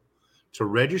accountable to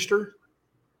register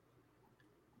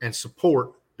and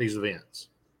support these events.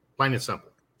 Plain and simple.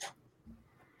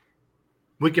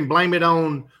 We can blame it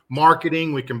on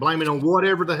marketing. We can blame it on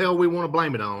whatever the hell we want to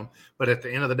blame it on. But at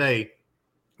the end of the day,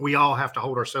 we all have to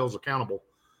hold ourselves accountable,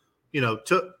 and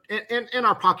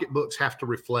our pocketbooks have to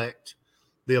reflect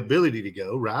the ability to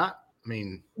go, right? I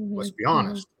mean, let's be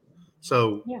honest.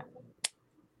 So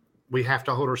we have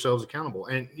to hold ourselves accountable.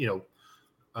 And,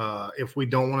 if we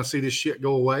don't want to see this shit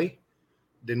go away,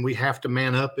 then we have to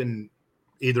man up and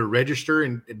either register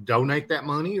and donate that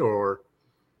money or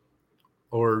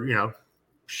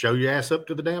show your ass up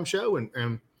to the damn show.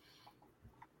 And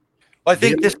I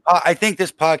think this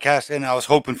podcast, and I was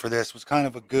hoping for this, was kind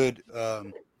of a good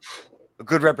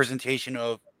representation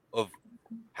of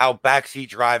how backseat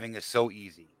driving is so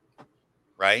easy,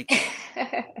 right?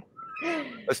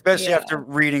 Especially after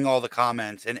reading all the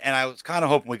comments. And I was kind of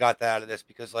hoping we got that out of this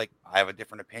because, like, I have a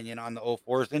different opinion on the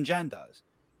 04s than Jen does,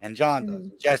 and John does,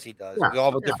 and Jesse does. We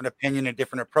all have a different opinion and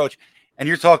different approach. And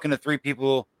you're talking to three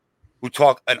people who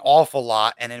talk an awful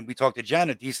lot, and then we talk to Jen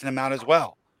a decent amount as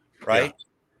well, right? Yeah.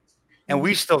 And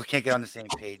we still can't get on the same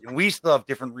page, and we still have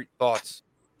different thoughts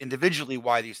individually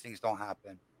why these things don't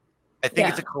happen. I think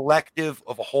it's a collective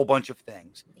of a whole bunch of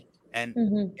things. And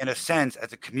in a sense,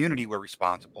 as a community, we're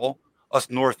responsible. Us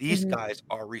Northeast guys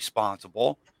are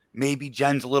responsible. Maybe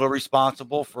Jen's a little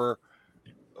responsible for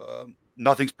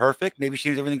nothing's perfect. Maybe she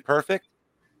needs everything perfect.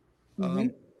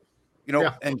 And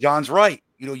John's right.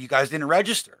 You guys didn't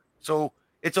register. So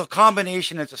it's a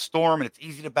combination. It's a storm, and it's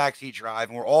easy to backseat drive,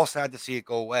 and we're all sad to see it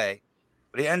go away.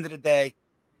 But at the end of the day,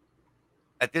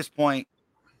 at this point,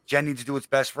 Jen needs to do what's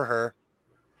best for her,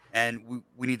 and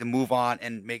we need to move on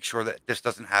and make sure that this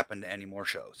doesn't happen to any more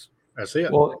shows. That's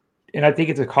it. Well, and I think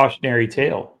it's a cautionary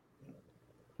tale,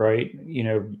 right?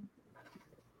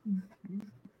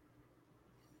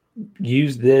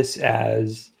 Use this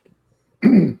as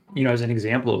as an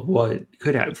example of what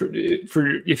could happen for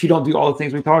if you don't do all the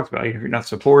things we talked about. If you're not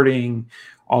supporting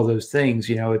all those things,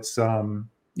 it's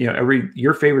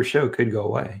your favorite show could go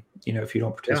away. If you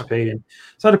don't participate, and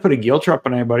it's not to put a guilt trip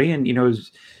on anybody. And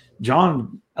as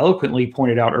John eloquently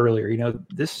pointed out earlier,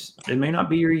 it may not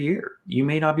be your year. You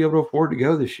may not be able to afford to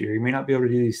go this year. You may not be able to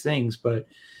do these things, but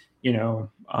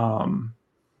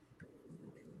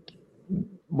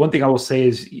one thing I will say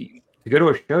is to go to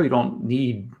a show, you don't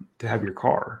need to have your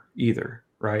car either,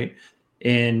 right?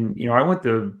 And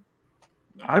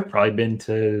I've probably been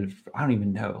to, I don't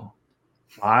even know,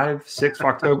 5, 6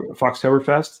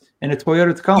 Foxtoberfest and a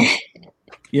Toyota Tacoma.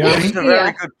 That's a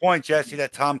very good point, Jesse,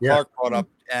 that Tom Clark brought up,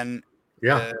 and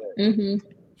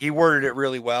he worded it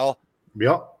really well.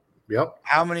 Yep.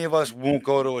 How many of us won't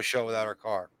go to a show without our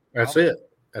car? That's it.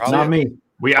 That's not me.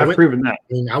 I've proven that.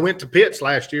 I went to Pitt's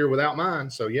last year without mine,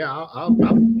 so I'll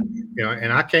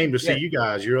and I came to see you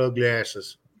guys, your ugly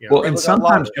asses. Well, and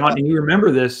sometimes, John, and you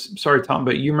remember this. Sorry, Tom,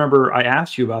 but you remember I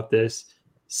asked you about this.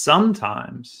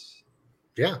 Sometimes,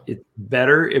 it's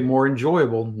better and more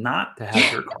enjoyable not to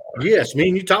have your car. Yes, me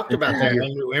and you talked about that.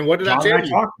 And what did I tell you?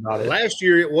 Talked about it. Last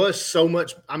year, it was so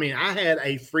much. I mean, I had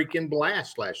a freaking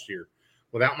blast last year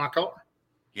without my car.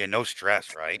 Yeah, no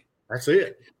stress, right? That's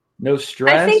it. No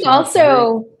stress. I think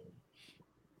also,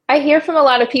 I hear from a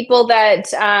lot of people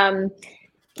that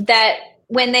that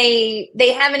when they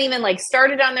haven't even like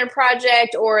started on their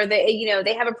project, or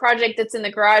they have a project that's in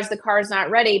the garage, the car's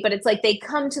not ready, but it's like they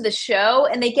come to the show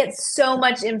and they get so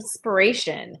much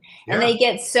inspiration and they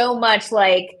get so much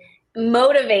like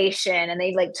motivation, and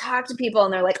they like talk to people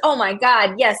and they're like, oh my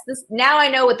God, yes, now I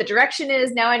know what the direction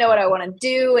is, now I know what I want to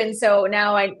do, and so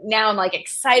now I'm like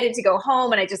excited to go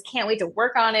home, and I just can't wait to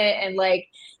work on it, and like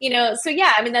so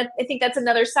I mean, I think that's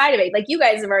another side of it. Like, you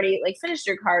guys have already like finished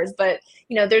your cars, but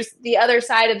there's the other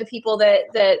side of the people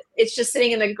that it's just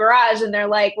sitting in the garage and they're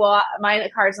like, well, my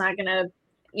car's not gonna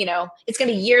it's going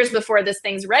to be years before this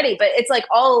thing's ready. But it's like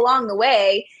all along the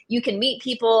way, you can meet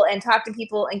people and talk to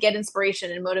people and get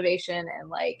inspiration and motivation. And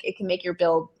like, it can make your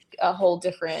build a whole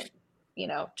different,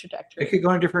 trajectory. It could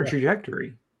go on a different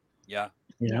trajectory. Yeah.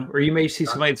 Or you may see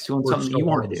somebody that's doing something you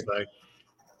want to do.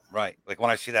 Right. Like when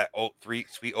I see that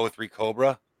sweet 03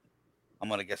 Cobra, I'm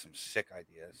going to get some sick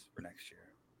ideas for next year.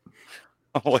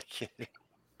 I'm only kidding.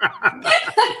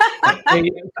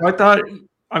 I thought,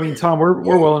 Tom, we're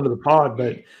well into the pod,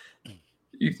 but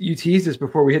you teased us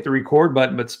before we hit the record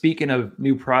button. But speaking of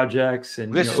new projects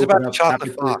and this is about the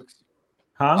Chocolate Fox.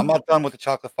 Huh? I'm not done with the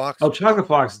Chocolate Fox. Oh, Chocolate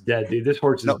Fox is dead, dude. This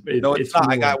horse is no, it's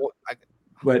not.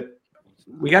 but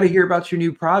we got to hear about your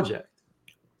new project.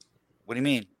 What do you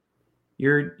mean?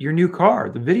 Your new car,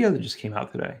 the video that just came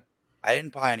out today. I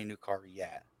didn't buy any new car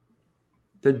yet.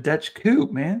 The Dutch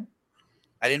Coupe, man.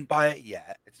 I didn't buy it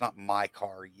yet. It's not my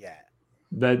car yet.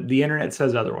 The internet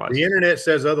says otherwise. The internet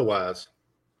says otherwise.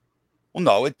 Well,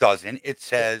 no, it doesn't. It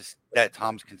says that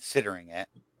Tom's considering it.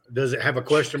 Does it have a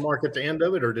question mark at the end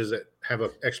of it, or does it have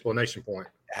an explanation point?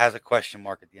 It has a question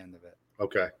mark at the end of it.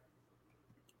 Okay.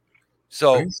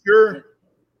 So, are you sure?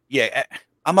 Yeah,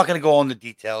 I'm not going to go on the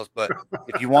details, but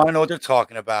if you want to know what they're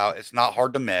talking about, it's not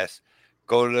hard to miss.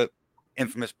 Go to the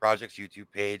Infamous Project's YouTube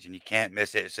page, and you can't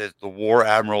miss it. It says the War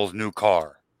Admiral's new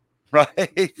car,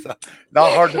 right? So,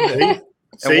 not hard to miss.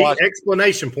 See,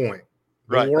 explanation point.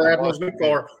 The Right. War Admiral's new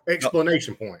car,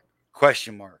 explanation point.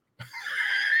 Question mark.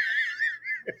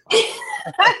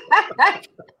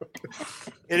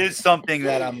 It is something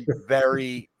that I'm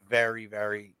very, very,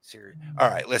 very serious. All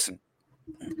right, listen.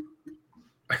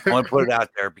 I want to put it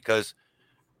out there because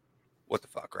what the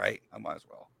fuck, right? I might as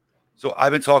well. So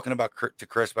I've been talking to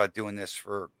Chris about doing this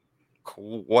for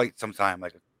quite some time,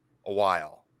 like a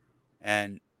while.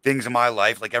 And things in my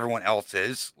life, like everyone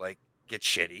else's, like get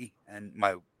shitty. And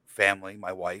my family,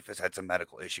 my wife has had some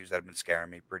medical issues that have been scaring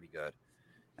me pretty good.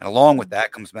 And along with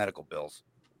that comes medical bills.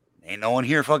 Ain't no one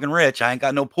here fucking rich. I ain't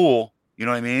got no pool. You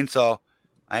know what I mean? So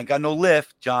I ain't got no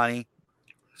lift, Johnny.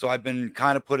 So I've been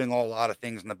kind of putting a lot of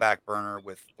things in the back burner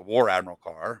with the War Admiral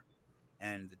car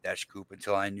and the Dash Coupe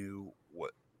until I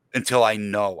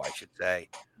know, I should say,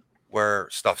 where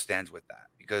stuff stands with that.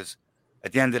 Because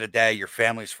at the end of the day, your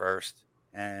family's first,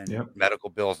 and medical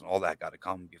bills and all that got to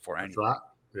come before anything. That's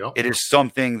right. Yep. It is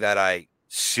something that I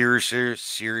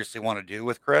seriously want to do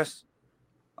with Chris.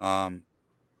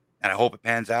 And I hope it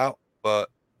pans out,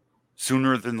 but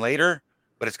sooner than later,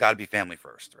 but it's got to be family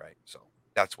first, right? So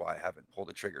that's why I haven't pulled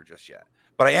the trigger just yet.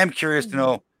 But I am curious to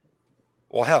know,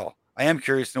 I am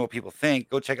curious to know what people think.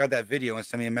 Go check out that video and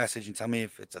send me a message and tell me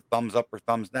if it's a thumbs up or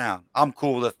thumbs down. I'm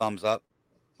cool with a thumbs up.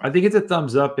 I think it's a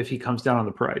thumbs up if he comes down on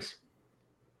the price.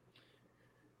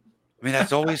 I mean,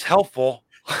 that's always helpful.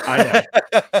 I know.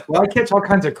 Well, I catch all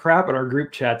kinds of crap in our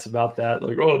group chats about that.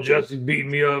 Like, oh, Jesse's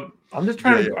beating me up. I'm just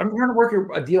trying to work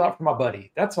a deal out for my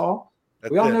buddy. That's all.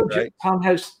 We all know right? Tom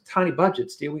has tiny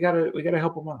budgets, dude. We gotta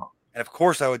help him out. And of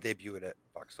course I would debut it at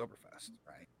Oktoberfest,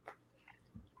 right?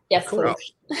 Yes,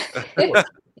 please.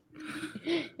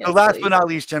 So last but not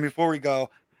least, Jen, before we go,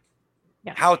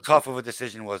 how tough of a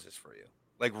decision was this for you?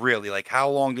 Like really, like how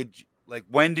long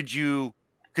when did you,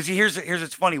 because here's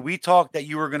it's funny. We talked that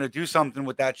you were going to do something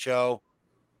with that show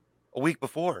a week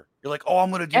before. You're like, oh, I'm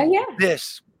going to do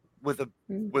this with a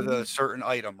certain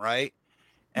item, right?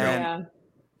 And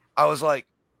I was like,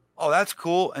 oh, that's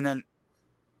cool. And then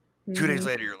 2 days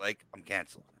later, you're like, I'm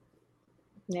canceling.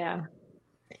 Yeah.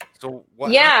 So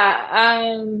what? Yeah.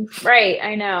 Right.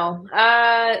 I know.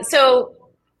 So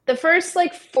the first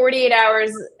 48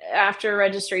 hours after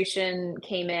registration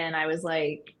came in, I was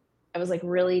like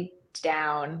really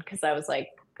down because I was like,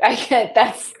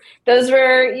 those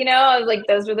were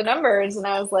those were the numbers, and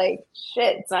I was like,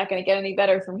 shit, it's not going to get any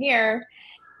better from here.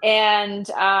 And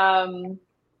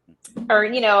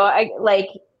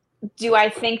do I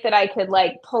think that I could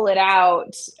pull it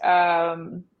out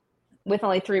with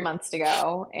only 3 months to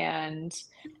go? And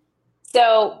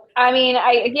so, I mean,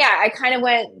 I kind of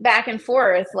went back and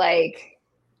forth, and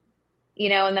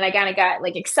then I kind of got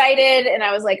excited, and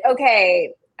I was like,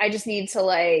 okay, I just need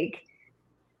to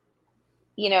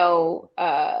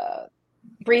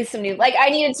breathe some new, I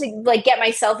needed to get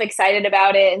myself excited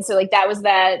about it. And so that was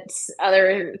that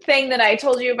other thing that I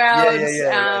told you about.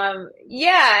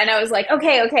 And I was like,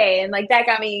 okay. And that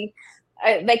got me,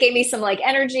 that gave me some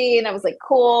energy, and I was like,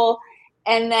 cool.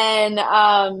 And then,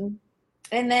 I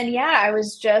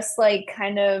was just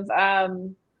kind of,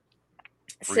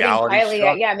 sitting quietly.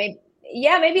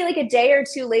 Maybe a day or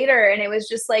two later. And it was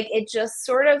just it just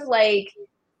sort of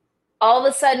all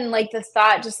of a sudden, the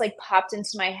thought just popped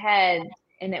into my head.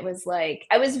 And it was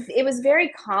it was very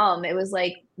calm. It was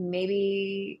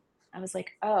maybe I was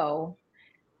like, oh,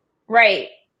 right.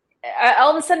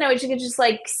 All of a sudden I could just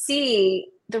see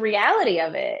the reality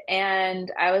of it.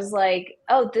 And I was like,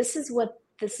 oh, this is what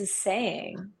this is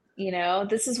saying.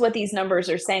 This is what these numbers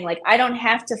are saying. I don't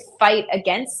have to fight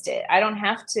against it. I don't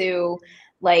have to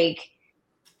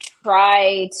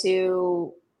try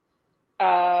to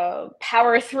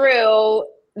power through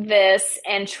this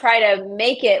and try to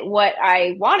make it what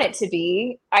I want it to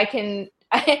be.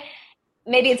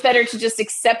 Maybe it's better to just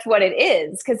accept what it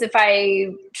is. Because if I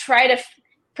try to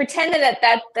pretend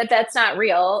that's not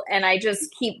real, and I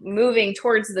just keep moving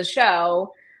towards the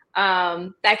show,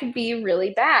 that could be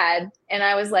really bad. And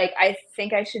I was like, I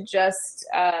think I should just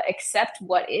accept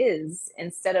what is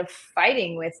instead of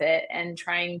fighting with it and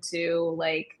trying to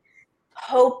like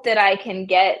hope that I can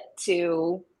get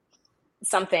to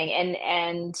something.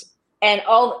 And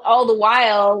all the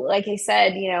while, like I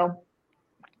said, you know,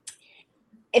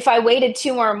 if I waited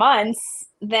 2 more months,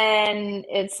 then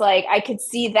it's like I could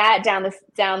see that down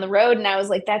the road, and I was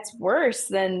like, that's worse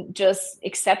than just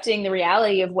accepting the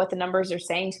reality of what the numbers are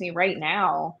saying to me right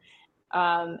now,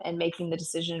 and making the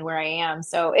decision where I am.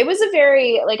 So it was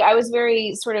I was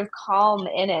very sort of calm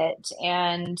in it,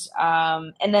 and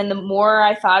then the more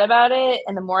I thought about it,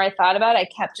 I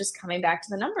kept just coming back to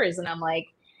the numbers, and I'm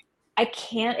like, I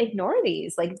can't ignore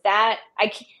these like that.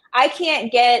 I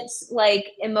can't get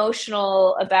like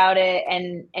emotional about it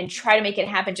and try to make it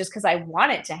happen just because I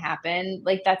want it to happen.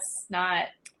 Like that's not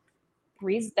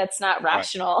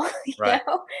rational. Right.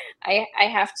 You know? I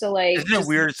have to like. Isn't it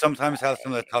weird sometimes how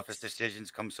some of the toughest decisions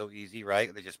come so easy,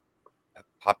 right? They just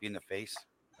pop you in the face,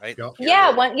 right?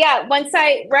 Yeah. Once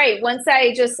I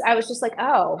was just like,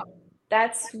 oh,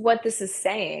 that's what this is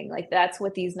saying. Like that's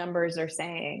what these numbers are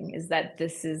saying, is that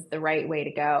this is the right way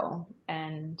to go.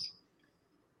 And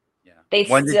they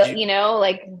still, you know,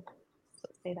 like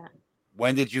say that.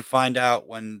 When did you find out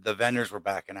when the vendors were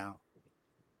backing out?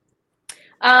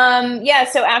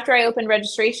 So after I opened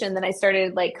registration, then I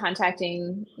started like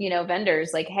contacting, you know,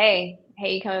 vendors like, hey,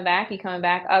 you coming back?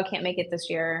 Oh, can't make it this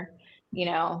year, you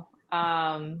know.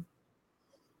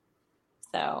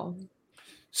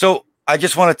 So I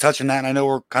just want to touch on that, and I know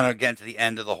we're kind of getting to the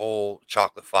end of the whole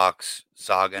Chocolate Fox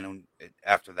saga, and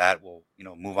after that, we'll, you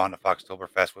know, move on to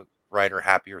Foxtoberfest with brighter,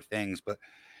 happier things. But,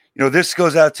 you know, this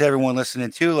goes out to everyone listening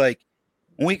too. Like,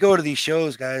 when we go to these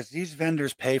shows, guys, these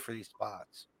vendors pay for these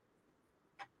spots,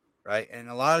 right? And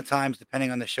a lot of times,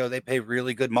 depending on the show, they pay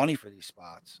really good money for these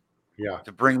spots. Yeah.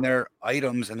 To bring their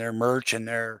items and their merch and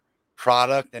their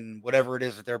product and whatever it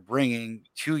is that they're bringing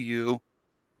to you,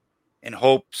 in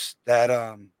hopes that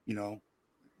you know,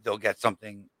 they'll get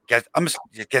something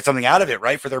out of it,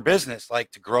 right, for their business,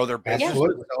 like to grow their business,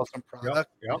 sell some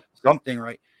product, something,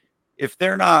 right? If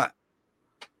they're not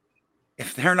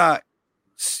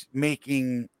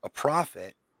making a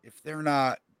profit, if they're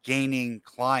not gaining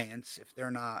clients, if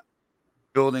they're not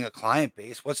building a client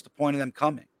base, what's the point of them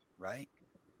coming, right?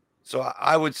 So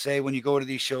I would say when you go to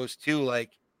these shows too, like,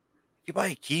 you buy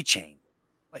a keychain,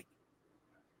 like,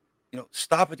 you know,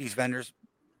 stop at these vendors,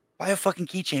 buy a fucking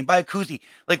keychain, buy a koozie,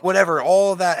 like whatever.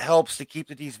 All that helps to keep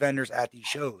these vendors at these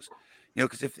shows, you know,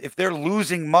 because if they're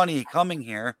losing money coming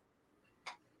here,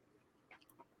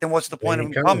 then what's the point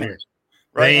of them coming here?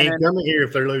 Right? They ain't coming here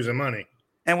if they're losing money.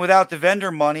 And without the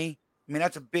vendor money, I mean,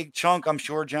 that's a big chunk, I'm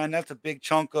sure, Jen. That's a big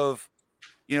chunk of,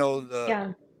 you know,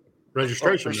 the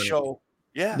registration show.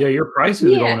 Yeah, your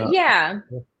prices are going up. Yeah.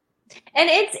 And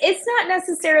it's not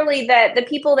necessarily that the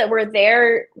people that were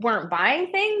there weren't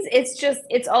buying things.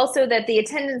 It's also that the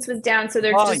attendance was down, so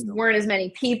there just weren't as many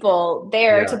people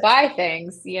there to buy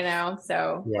things, you know.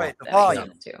 So right, the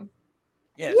volume too.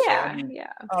 Yeah. So, I mean,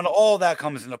 I don't know, all that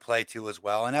comes into play too as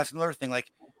well. And that's another thing.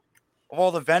 Like, if all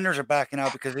the vendors are backing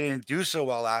out because they didn't do so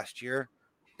well last year,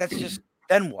 that's just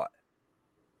then what?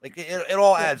 Like it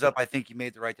all adds up. I think you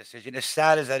made the right decision. As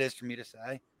sad as that is for me to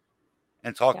say,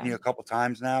 and talking to you a couple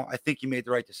times now, I think you made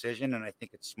the right decision, and I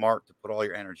think it's smart to put all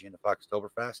your energy into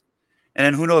Foxtoberfest. And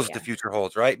then who knows what the future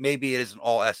holds, right? Maybe it is an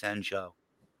all SN show.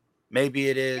 Maybe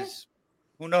it is,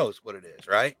 who knows what it is,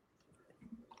 right?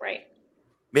 Right.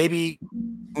 Maybe,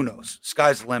 who knows?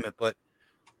 Sky's the limit, but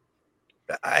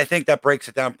I think that breaks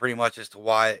it down pretty much as to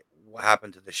what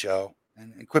happened to the show,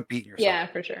 and quit beating yourself. Yeah,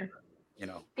 for sure. You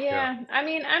know. Yeah. I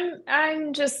mean,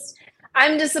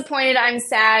 I'm disappointed. I'm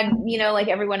sad, you know, like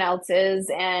everyone else is.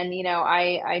 And, you know,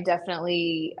 I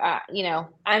definitely, you know,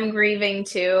 I'm grieving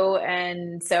too.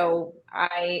 And so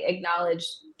I acknowledge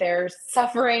their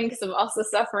suffering because I'm also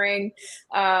suffering.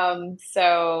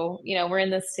 So, you know, we're in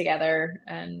this together.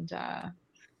 And I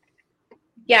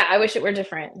wish it were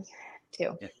different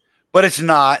too. Yeah. But it's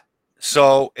not.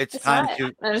 So it's time not.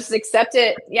 to I just accept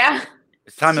it. Yeah.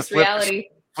 It's time to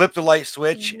flip the light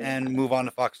switch and move on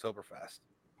to Foxtoberfest.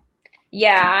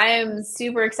 Yeah, I'm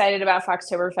super excited about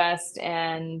Foxtoberfest,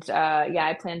 and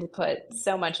I plan to put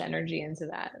so much energy into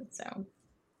that. So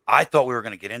I thought we were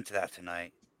going to get into that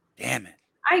tonight. Damn it.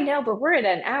 I know, but we're at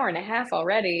an hour and a half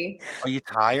already. Are you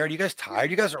tired? Are you guys tired?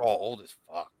 You guys are all old as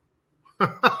fuck.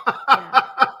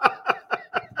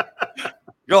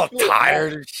 You're all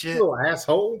tired and shit. You little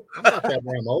asshole. I'm not that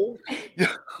damn old.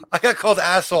 I got called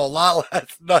asshole a lot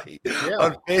last night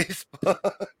on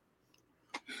Facebook.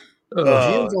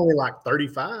 Jim's only like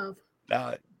 35.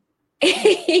 No.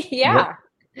 Yeah.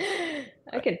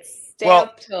 I could stay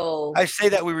up till I say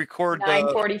that we record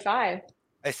 9:45.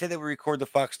 I say that we record the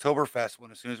Foxtoberfest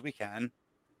one as soon as we can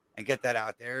and get that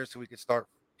out there so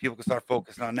people can start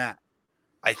focusing on that.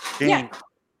 I think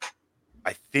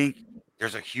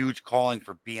there's a huge calling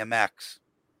for BMX.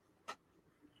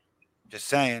 Just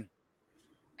saying.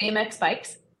 BMX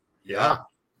bikes? Yeah.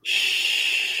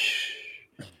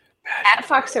 At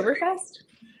Foxtoberfest?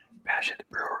 Bash at the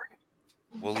brewery.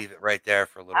 We'll leave it right there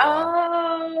for a little while.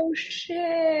 Oh,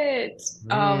 shit.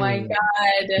 Oh, my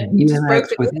God. BMX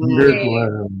with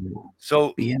Underglow.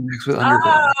 So BMX with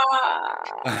Underglow.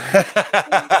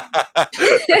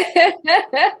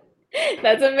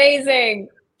 That's amazing.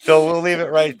 So we'll leave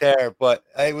it right there. But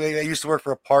I used to work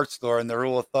for a parts store, and the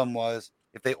rule of thumb was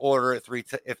if they order it three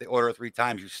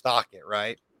times, you stock it,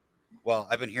 right? Well,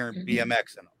 I've been hearing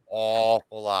BMX an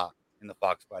awful lot in the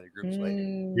Fox Body groups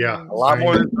lately. Yeah, a lot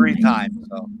more than 3 times.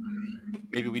 So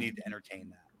maybe we need to entertain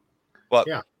that. But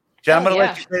Jen, I'm going to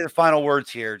let you say the final words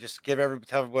here. Just tell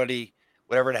everybody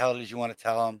whatever the hell it is you want to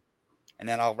tell them, and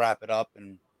then I'll wrap it up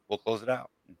and we'll close it out.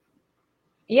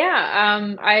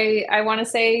 Yeah, I want to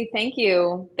say thank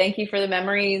you. Thank you for the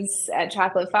memories at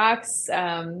Chocolate Fox.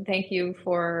 Thank you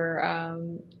for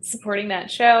supporting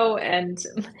that show and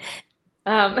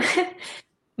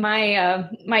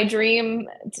my dream,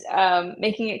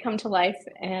 making it come to life,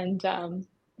 and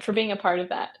for being a part of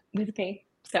that with me.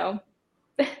 So,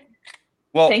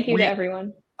 thank you to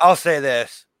everyone. I'll say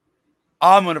this.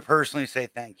 I'm going to personally say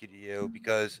thank you to you,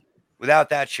 because without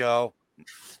that show,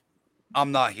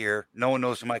 I'm not here. No one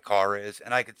knows who my car is.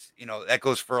 And I could, that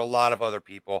goes for a lot of other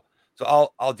people. So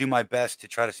I'll do my best to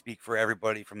try to speak for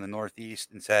everybody from the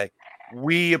Northeast and say,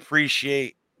 we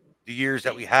appreciate the years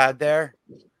that we had there.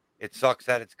 It sucks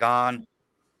that it's gone,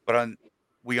 but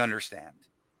we understand,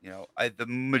 the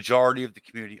majority of the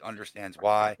community understands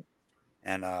why.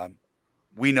 And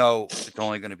we know it's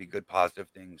only going to be good, positive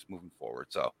things moving forward.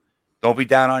 So don't be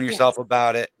down on yourself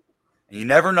about it. And you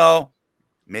never know.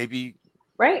 Maybe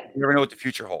you never know what the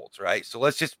future holds, right? So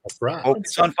let's just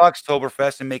focus on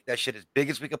Foxtoberfest and make that shit as big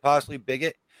as we could possibly make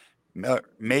it.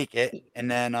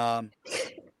 And then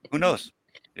who knows?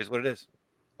 It is what it is.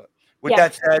 But with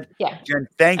that said, Jen,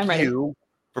 thank you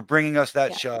for bringing us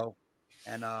that show.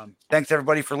 And thanks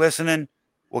everybody for listening.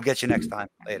 We'll get you next time.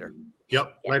 Later.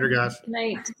 Yep. Later, guys. Good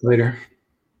night. Later.